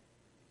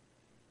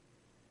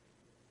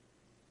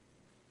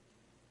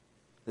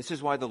 This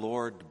is why the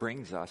Lord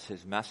brings us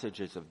His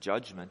messages of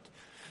judgment.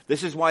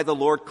 This is why the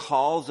Lord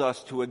calls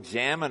us to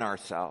examine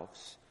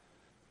ourselves.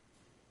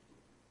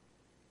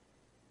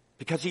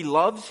 Because He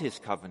loves His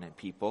covenant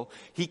people.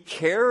 He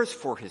cares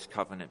for His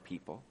covenant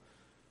people.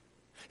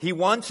 He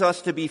wants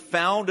us to be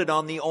founded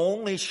on the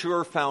only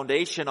sure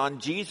foundation, on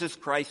Jesus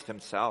Christ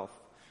Himself.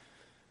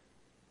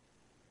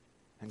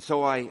 And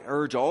so I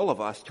urge all of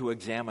us to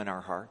examine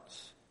our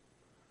hearts,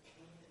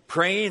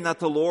 praying that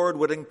the Lord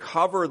would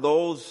uncover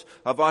those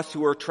of us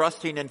who are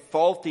trusting in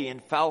faulty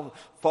and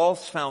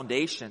false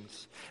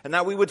foundations, and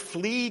that we would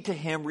flee to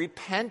Him,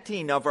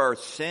 repenting of our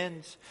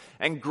sins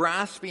and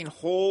grasping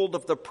hold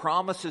of the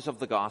promises of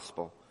the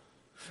gospel,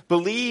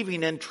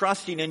 believing and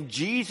trusting in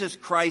Jesus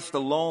Christ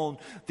alone,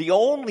 the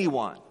only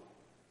one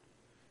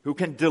who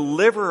can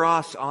deliver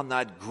us on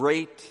that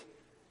great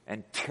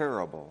and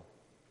terrible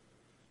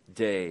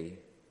day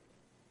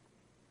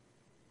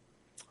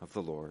of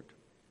the Lord.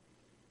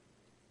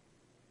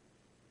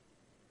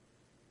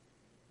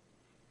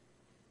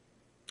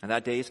 And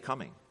that day is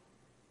coming.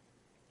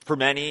 For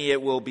many,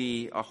 it will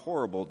be a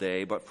horrible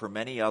day, but for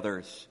many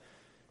others,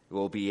 it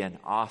will be an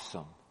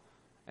awesome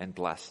and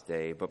blessed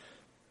day. But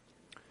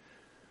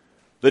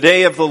the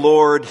day of the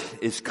Lord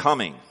is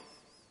coming.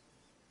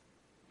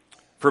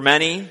 For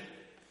many,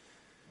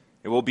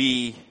 It will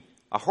be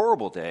a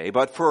horrible day,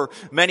 but for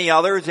many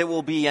others it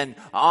will be an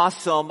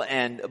awesome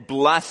and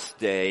blessed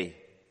day.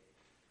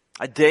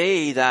 A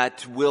day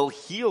that will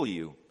heal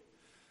you.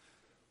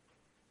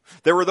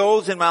 There were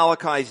those in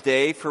Malachi's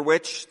day for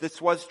which this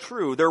was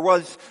true. There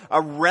was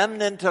a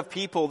remnant of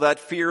people that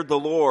feared the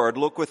Lord.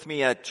 Look with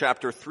me at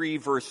chapter 3,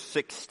 verse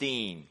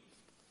 16.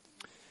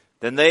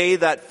 Then they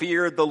that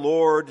feared the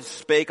Lord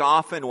spake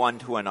often one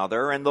to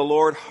another, and the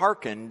Lord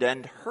hearkened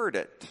and heard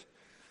it.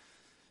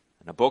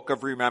 And a book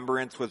of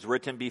remembrance was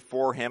written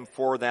before him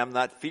for them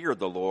that feared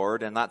the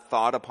Lord, and that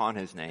thought upon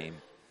his name.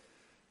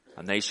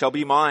 And they shall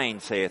be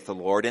mine, saith the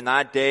Lord, in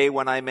that day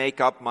when I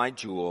make up my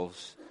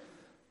jewels,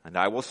 and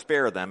I will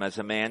spare them as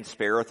a man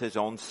spareth his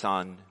own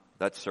son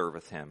that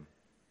serveth him.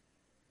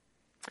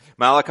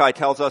 Malachi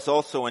tells us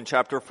also in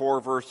chapter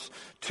 4, verse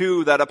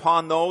 2, that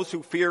upon those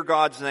who fear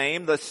God's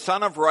name, the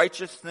Son of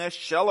Righteousness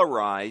shall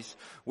arise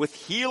with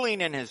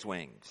healing in his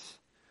wings,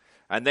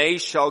 and they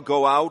shall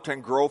go out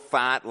and grow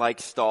fat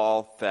like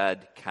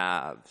stall-fed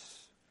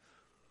calves.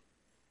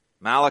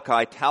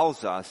 Malachi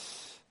tells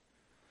us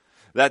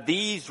that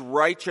these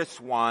righteous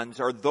ones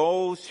are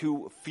those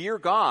who fear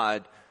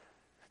God.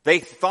 They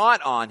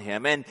thought on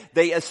him and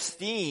they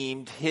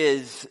esteemed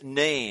his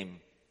name.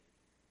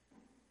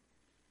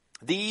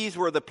 These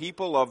were the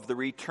people of the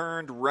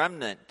returned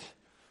remnant,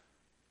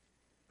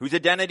 whose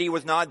identity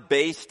was not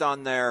based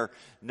on their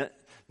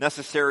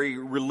necessary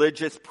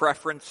religious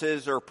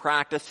preferences or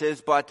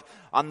practices, but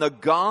on the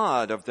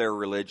God of their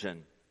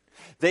religion.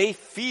 They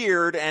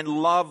feared and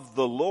loved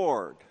the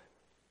Lord.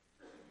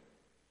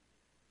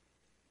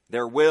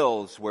 Their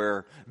wills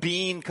were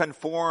being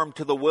conformed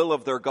to the will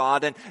of their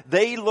God, and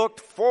they looked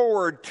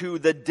forward to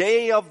the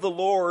day of the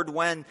Lord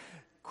when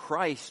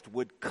Christ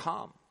would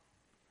come,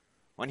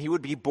 when he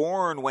would be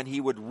born, when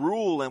he would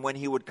rule, and when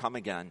he would come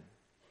again.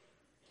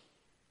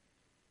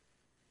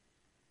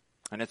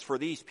 And it's for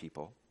these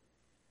people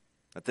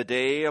that the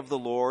day of the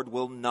Lord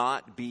will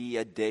not be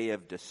a day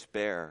of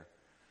despair,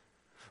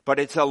 but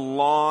it's a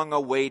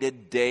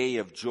long-awaited day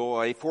of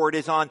joy. For it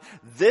is on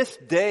this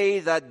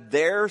day that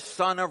their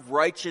Son of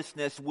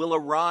Righteousness will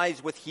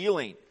arise with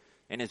healing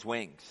in his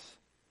wings.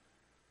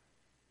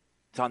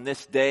 It's on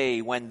this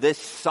day when this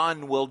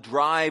Son will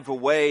drive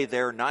away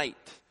their night,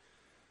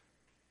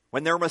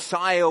 when their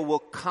Messiah will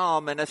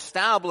come and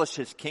establish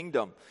his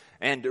kingdom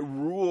and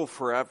rule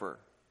forever.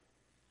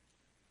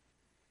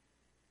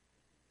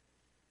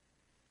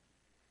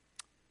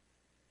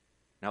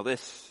 Now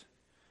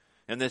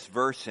in this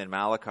verse in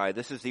Malachi,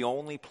 this is the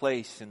only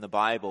place in the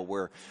Bible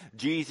where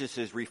Jesus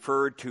is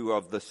referred to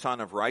of the Son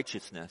of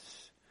Righteousness.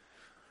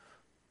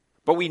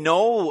 But we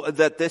know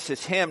that this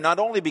is him not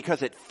only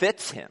because it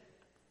fits him,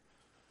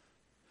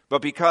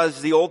 but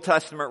because the Old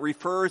Testament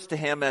refers to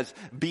him as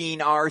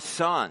being our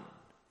Son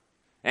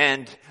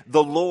and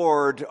the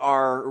Lord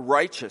our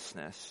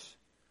righteousness.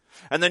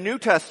 And the New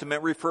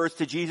Testament refers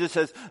to Jesus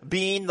as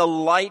being the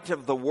light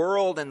of the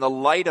world and the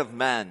light of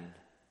men.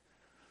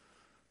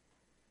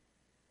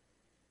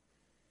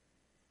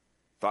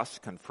 Thus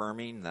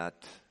confirming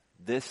that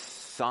this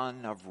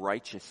Son of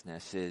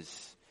Righteousness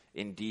is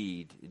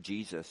indeed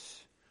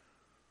Jesus.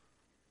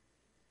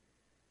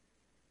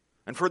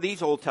 And for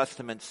these Old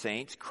Testament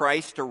saints,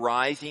 Christ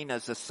arising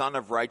as the Son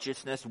of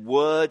Righteousness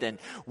would and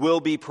will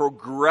be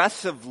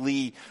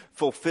progressively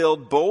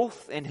fulfilled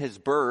both in his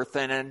birth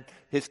and in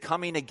his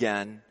coming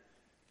again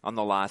on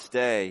the last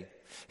day.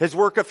 His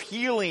work of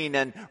healing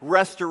and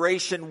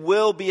restoration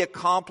will be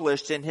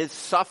accomplished in his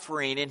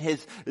suffering, in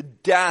his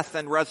death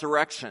and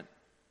resurrection.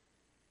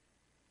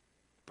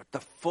 But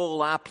the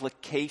full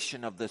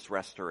application of this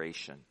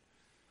restoration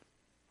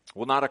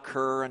will not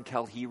occur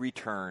until he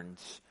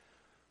returns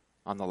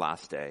on the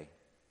last day.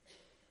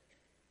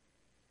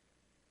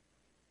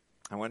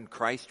 And when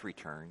Christ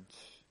returns,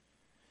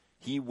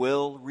 he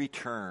will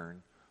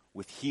return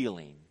with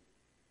healing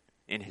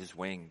in his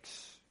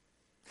wings.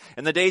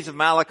 In the days of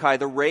Malachi,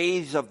 the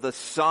rays of the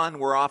sun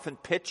were often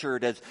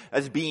pictured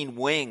as being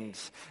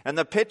wings. And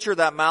the picture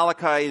that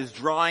Malachi is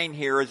drawing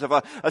here is of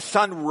a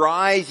sun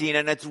rising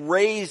and its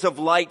rays of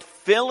light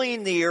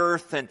filling the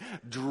earth and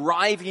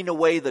driving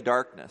away the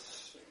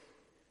darkness.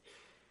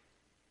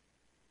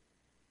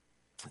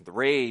 The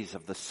rays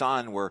of the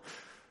sun were,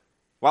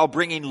 while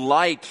bringing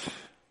light,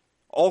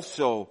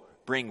 also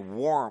bring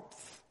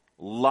warmth,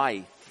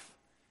 life,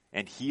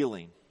 and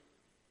healing.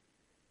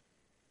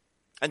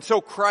 And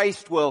so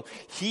Christ will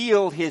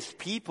heal his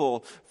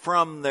people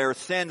from their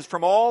sins,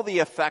 from all the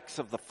effects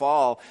of the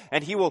fall,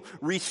 and he will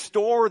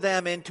restore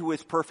them into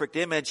his perfect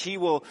image. He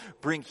will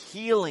bring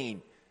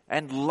healing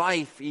and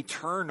life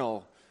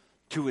eternal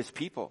to his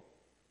people.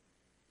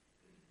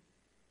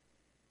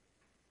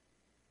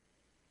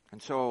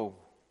 And so,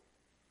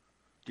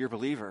 dear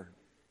believer,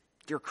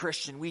 dear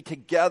Christian, we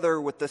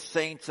together with the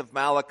saints of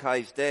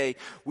Malachi's day,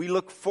 we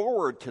look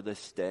forward to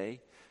this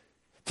day.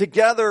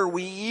 Together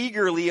we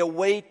eagerly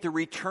await the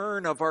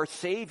return of our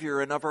Savior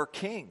and of our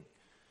King.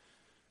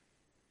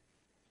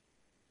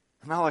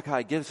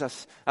 Malachi gives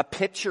us a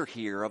picture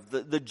here of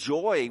the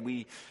joy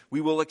we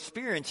will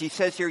experience. He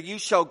says here, you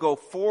shall go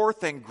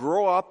forth and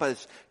grow up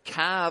as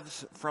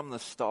calves from the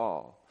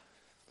stall.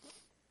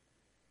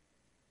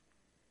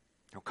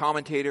 Now,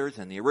 commentators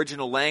in the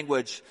original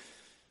language,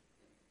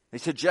 they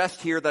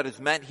suggest here that is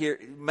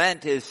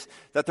meant is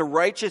that the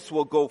righteous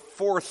will go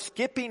forth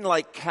skipping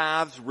like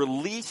calves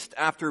released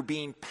after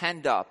being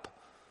penned up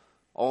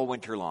all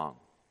winter long.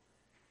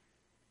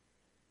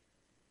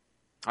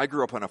 I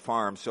grew up on a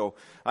farm, so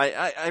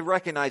I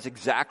recognize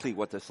exactly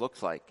what this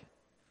looks like.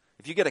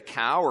 If you get a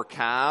cow or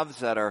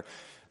calves that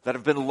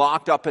have been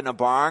locked up in a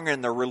barn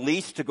and they're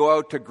released to go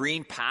out to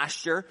green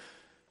pasture,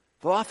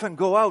 they'll often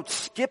go out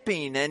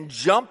skipping and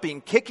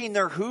jumping, kicking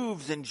their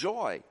hooves in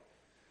joy.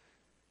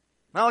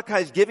 Malachi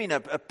is giving a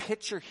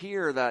picture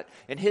here that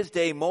in his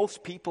day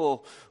most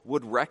people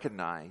would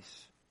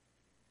recognize.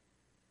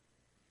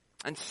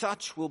 And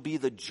such will be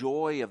the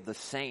joy of the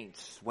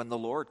saints when the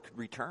Lord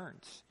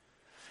returns.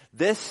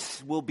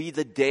 This will be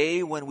the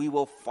day when we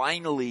will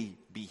finally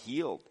be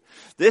healed.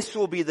 This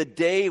will be the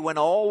day when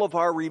all of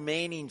our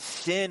remaining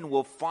sin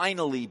will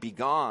finally be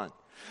gone.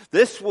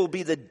 This will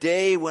be the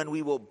day when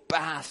we will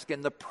bask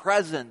in the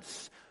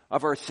presence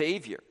of our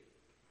Savior,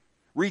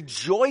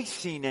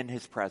 rejoicing in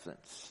His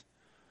presence,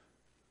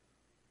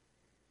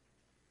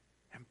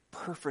 and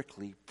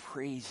perfectly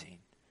praising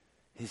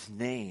His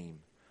name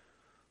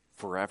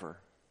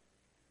forever.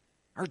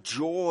 Our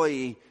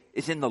joy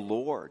is in the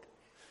Lord.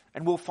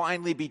 And we'll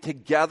finally be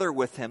together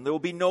with Him. There will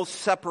be no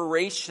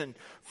separation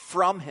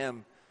from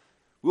Him.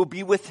 We'll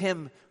be with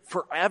Him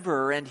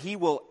forever, and He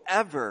will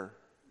ever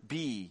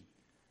be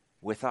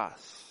with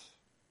us.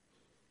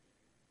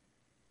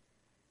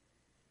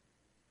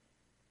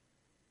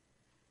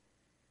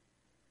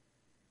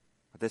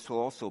 But this will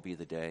also be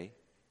the day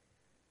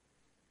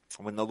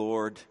when the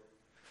Lord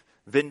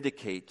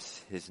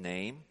vindicates His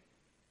name,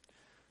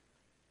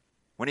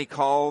 when He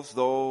calls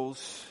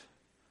those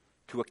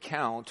to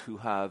account who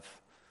have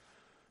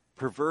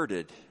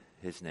perverted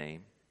His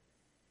name,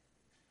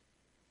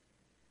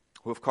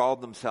 who have called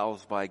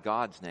themselves by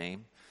God's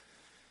name,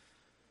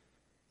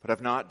 but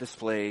have not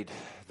displayed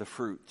the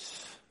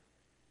fruits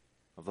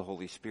of the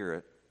Holy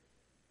Spirit.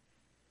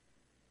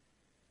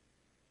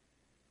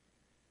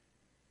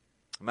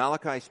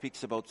 Malachi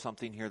speaks about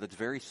something here that's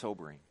very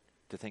sobering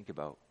to think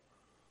about,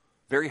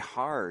 very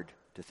hard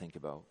to think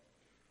about.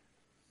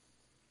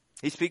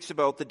 He speaks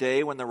about the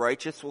day when the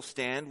righteous will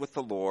stand with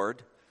the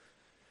Lord,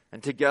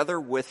 and together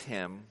with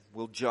Him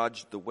will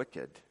judge the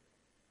wicked.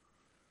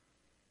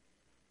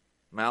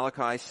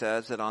 Malachi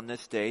says that on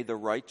this day the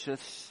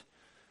righteous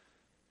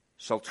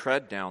shall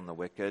tread down the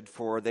wicked,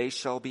 for they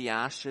shall be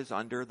ashes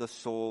under the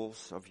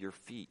soles of your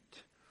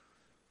feet.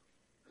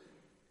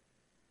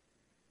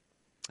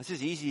 This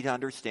is easy to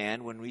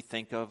understand when we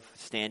think of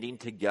standing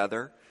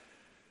together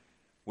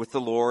with the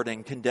Lord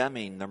and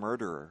condemning the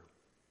murderer,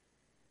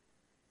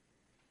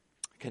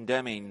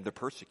 condemning the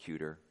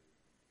persecutor,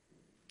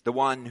 the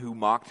one who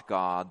mocked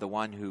God, the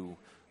one who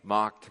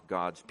mocked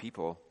God's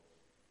people.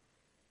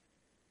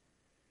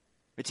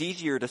 It's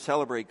easier to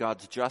celebrate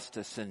God's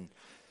justice in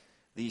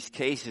these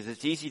cases.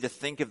 It's easy to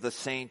think of the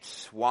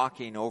saints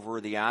walking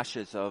over the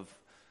ashes of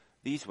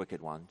these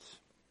wicked ones.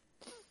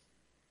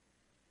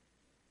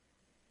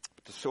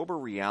 But the sober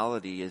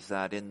reality is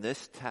that in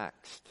this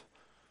text,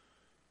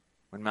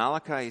 when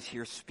Malachi is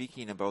here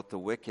speaking about the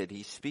wicked,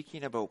 he's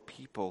speaking about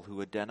people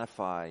who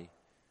identify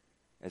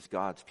as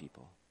God's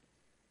people.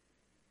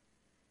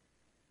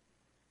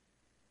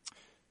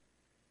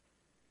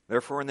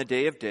 Therefore, in the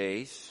day of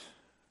days,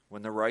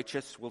 when the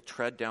righteous will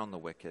tread down the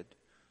wicked,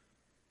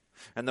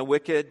 and the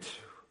wicked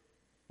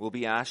will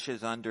be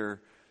ashes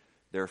under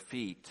their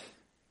feet,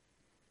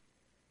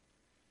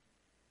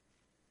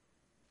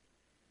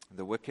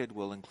 the wicked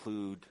will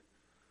include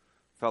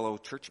fellow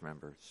church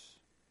members,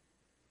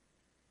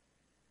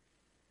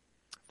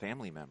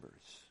 family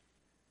members,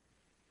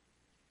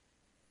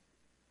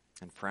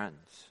 and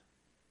friends.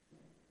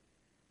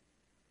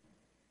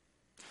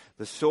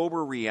 The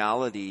sober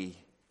reality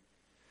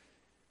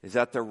is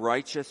that the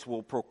righteous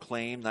will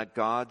proclaim that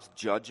God's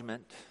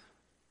judgment,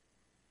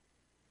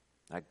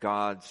 that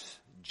God's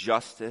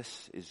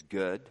justice is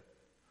good,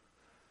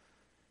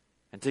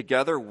 and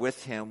together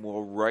with Him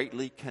will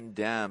rightly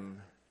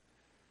condemn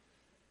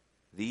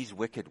these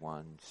wicked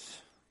ones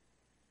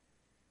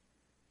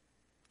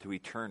to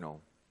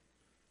eternal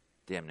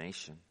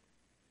damnation.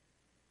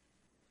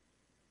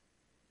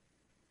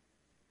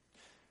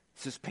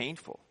 This is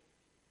painful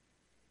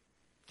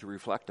to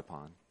reflect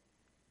upon.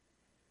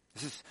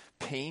 This is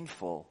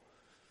painful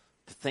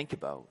to think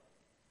about.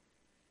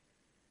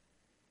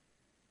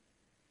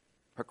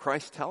 But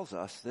Christ tells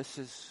us this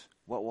is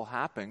what will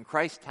happen.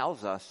 Christ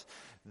tells us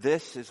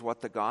this is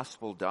what the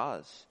gospel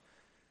does.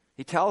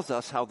 He tells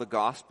us how the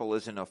gospel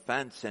is an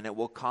offense and it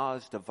will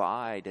cause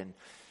divide and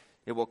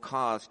it will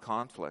cause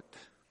conflict.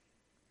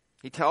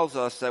 He tells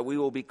us that we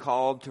will be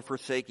called to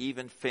forsake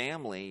even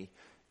family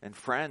and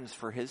friends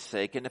for His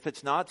sake. And if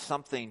it's not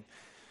something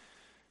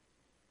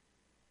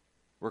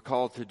we're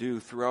called to do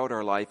throughout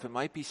our life. It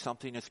might be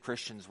something as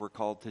Christians we're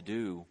called to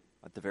do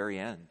at the very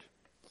end.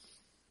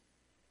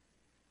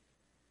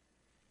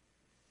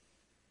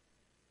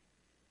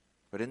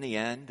 But in the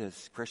end,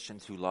 as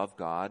Christians who love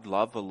God,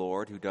 love the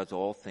Lord who does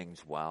all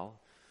things well,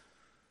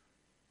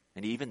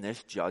 and even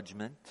this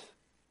judgment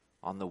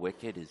on the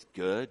wicked is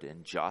good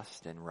and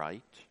just and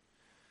right.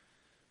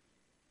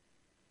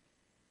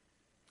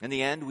 In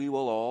the end, we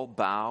will all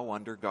bow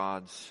under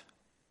God's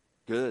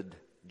good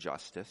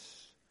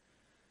justice,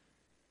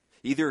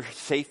 either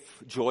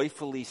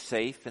joyfully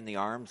safe in the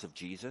arms of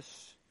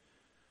Jesus,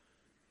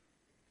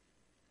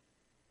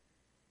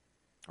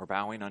 or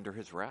bowing under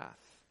his wrath.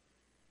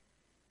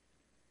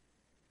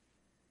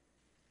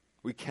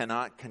 We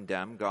cannot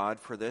condemn God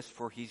for this,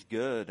 for he's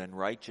good and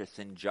righteous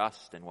and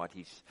just in what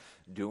he's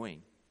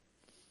doing.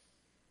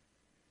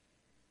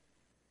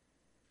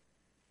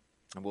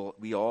 And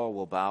we all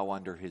will bow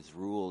under his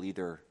rule,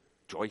 either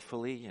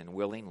joyfully and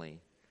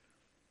willingly,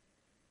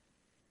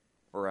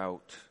 or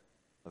out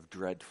of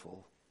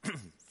dreadful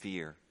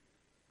fear.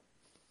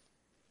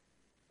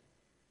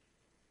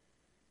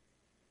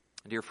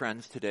 Dear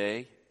friends,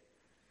 today,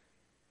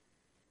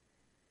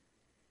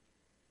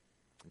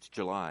 it's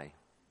July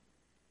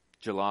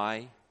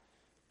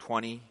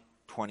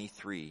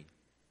 2023.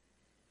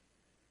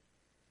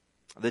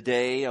 The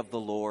day of the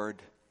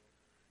Lord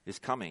is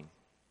coming.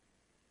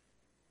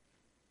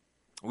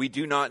 We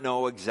do not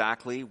know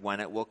exactly when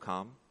it will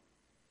come.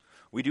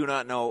 We do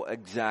not know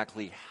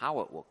exactly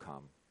how it will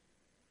come.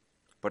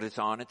 But it's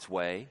on its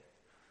way,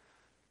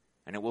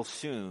 and it will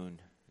soon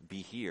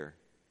be here.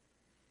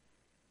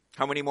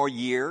 How many more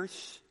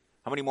years,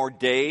 how many more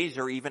days,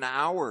 or even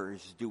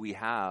hours do we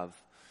have?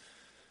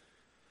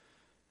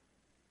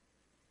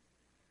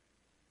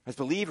 As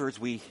believers,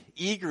 we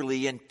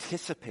eagerly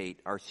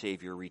anticipate our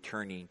Savior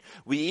returning.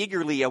 We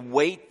eagerly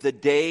await the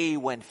day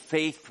when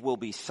faith will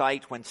be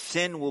sight, when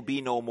sin will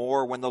be no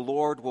more, when the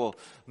Lord will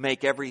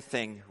make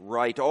everything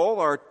right. All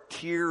our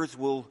tears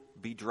will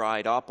be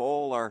dried up,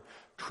 all our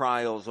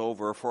trials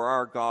over, for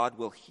our God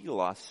will heal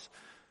us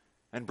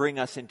and bring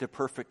us into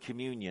perfect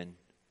communion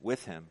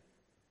with him.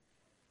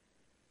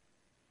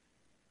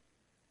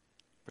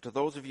 But to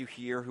those of you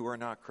here who are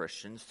not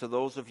Christians, to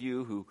those of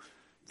you who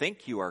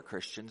think you are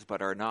Christians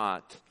but are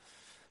not,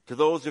 to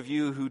those of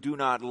you who do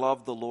not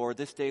love the Lord,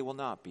 this day will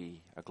not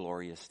be a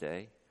glorious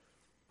day,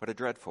 but a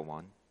dreadful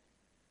one.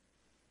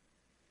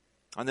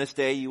 On this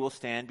day you will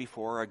stand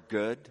before a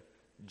good,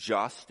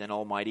 just, and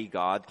almighty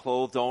God,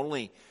 clothed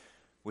only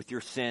with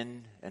your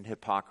sin and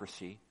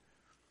hypocrisy.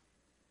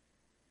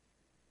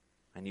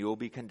 And you will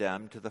be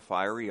condemned to the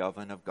fiery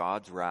oven of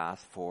God's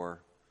wrath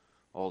for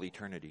all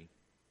eternity.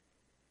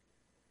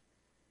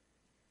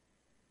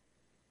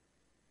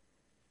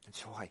 And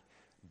so I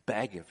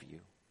beg of you,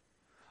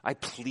 I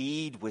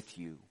plead with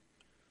you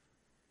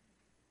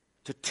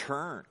to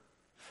turn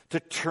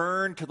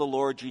to the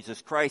Lord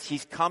Jesus Christ.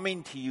 He's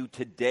coming to you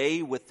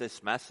today with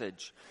this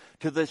message,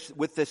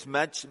 with this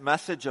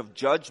message of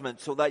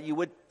judgment, so that you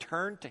would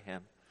turn to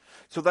him,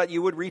 so that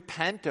you would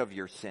repent of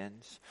your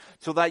sins,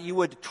 so that you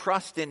would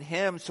trust in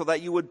him, so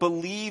that you would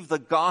believe the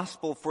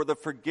gospel for the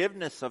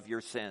forgiveness of your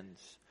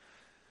sins.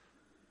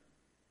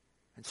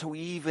 And so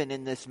even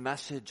in this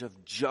message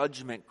of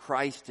judgment,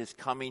 Christ is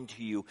coming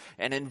to you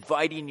and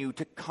inviting you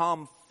to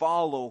come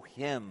follow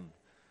him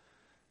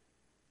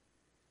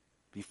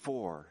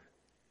before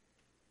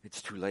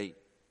it's too late.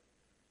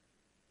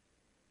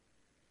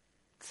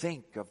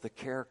 Think of the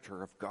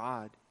character of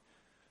God.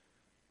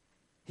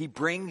 He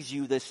brings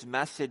you this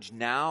message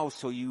now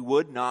so you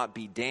would not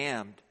be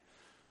damned,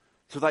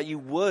 so that you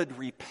would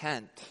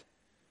repent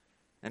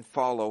and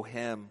follow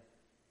him.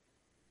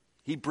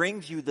 He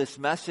brings you this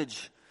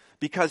message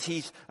because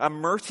he's a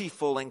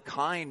merciful and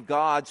kind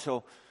God.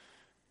 So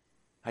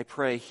I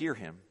pray, hear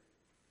him.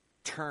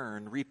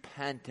 Turn,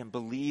 repent, and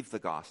believe the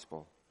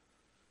gospel.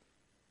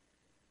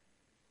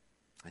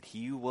 And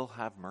he will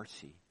have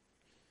mercy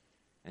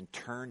and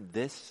turn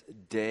this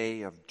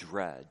day of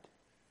dread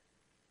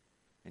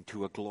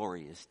into a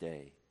glorious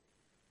day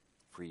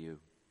for you.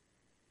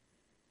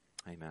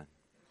 Amen.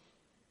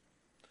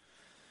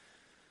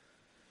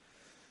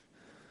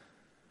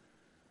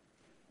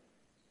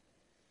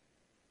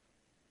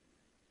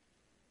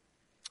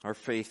 Our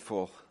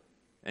faithful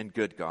and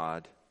good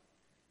God,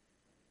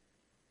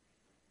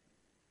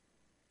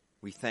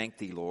 we thank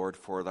thee, Lord,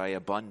 for thy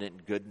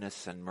abundant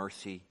goodness and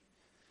mercy,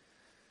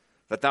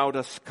 that thou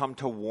dost come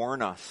to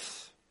warn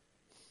us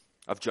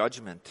of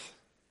judgment,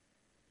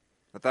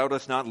 that thou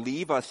dost not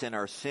leave us in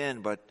our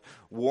sin, but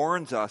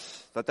warns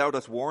us, that thou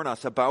dost warn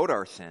us about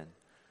our sin.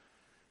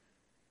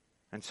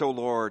 And so,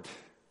 Lord,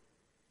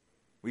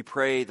 we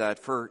pray that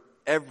for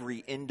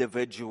every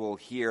individual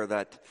here,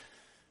 that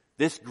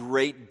this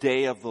great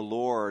day of the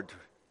Lord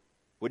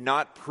would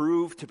not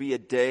prove to be a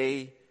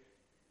day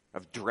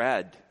of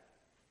dread,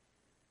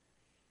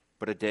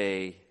 but a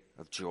day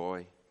of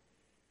joy.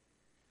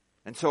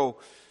 And so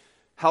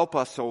help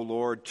us, O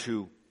Lord,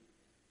 to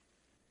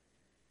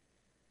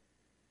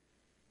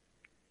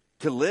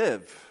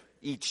live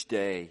each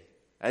day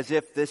as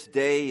if this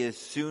day is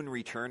soon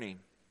returning.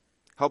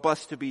 Help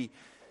us to be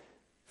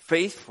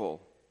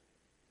faithful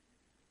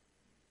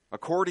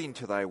according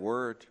to thy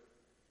word,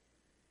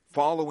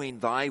 following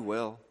thy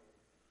will.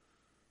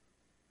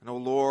 And, O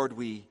Lord,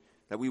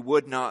 that we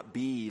would not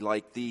be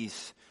like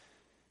these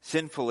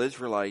sinful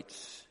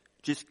Israelites,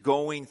 just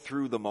going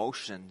through the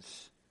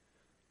motions,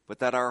 but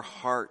that our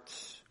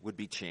hearts would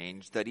be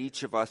changed, that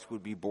each of us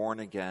would be born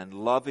again,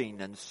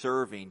 loving and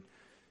serving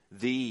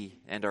thee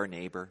and our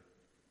neighbor.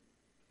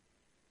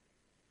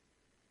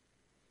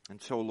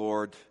 And so,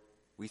 Lord,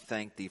 we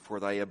thank thee for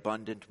thy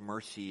abundant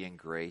mercy and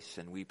grace,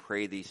 and we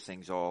pray these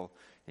things all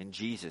in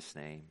Jesus'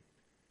 name.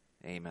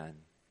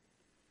 Amen.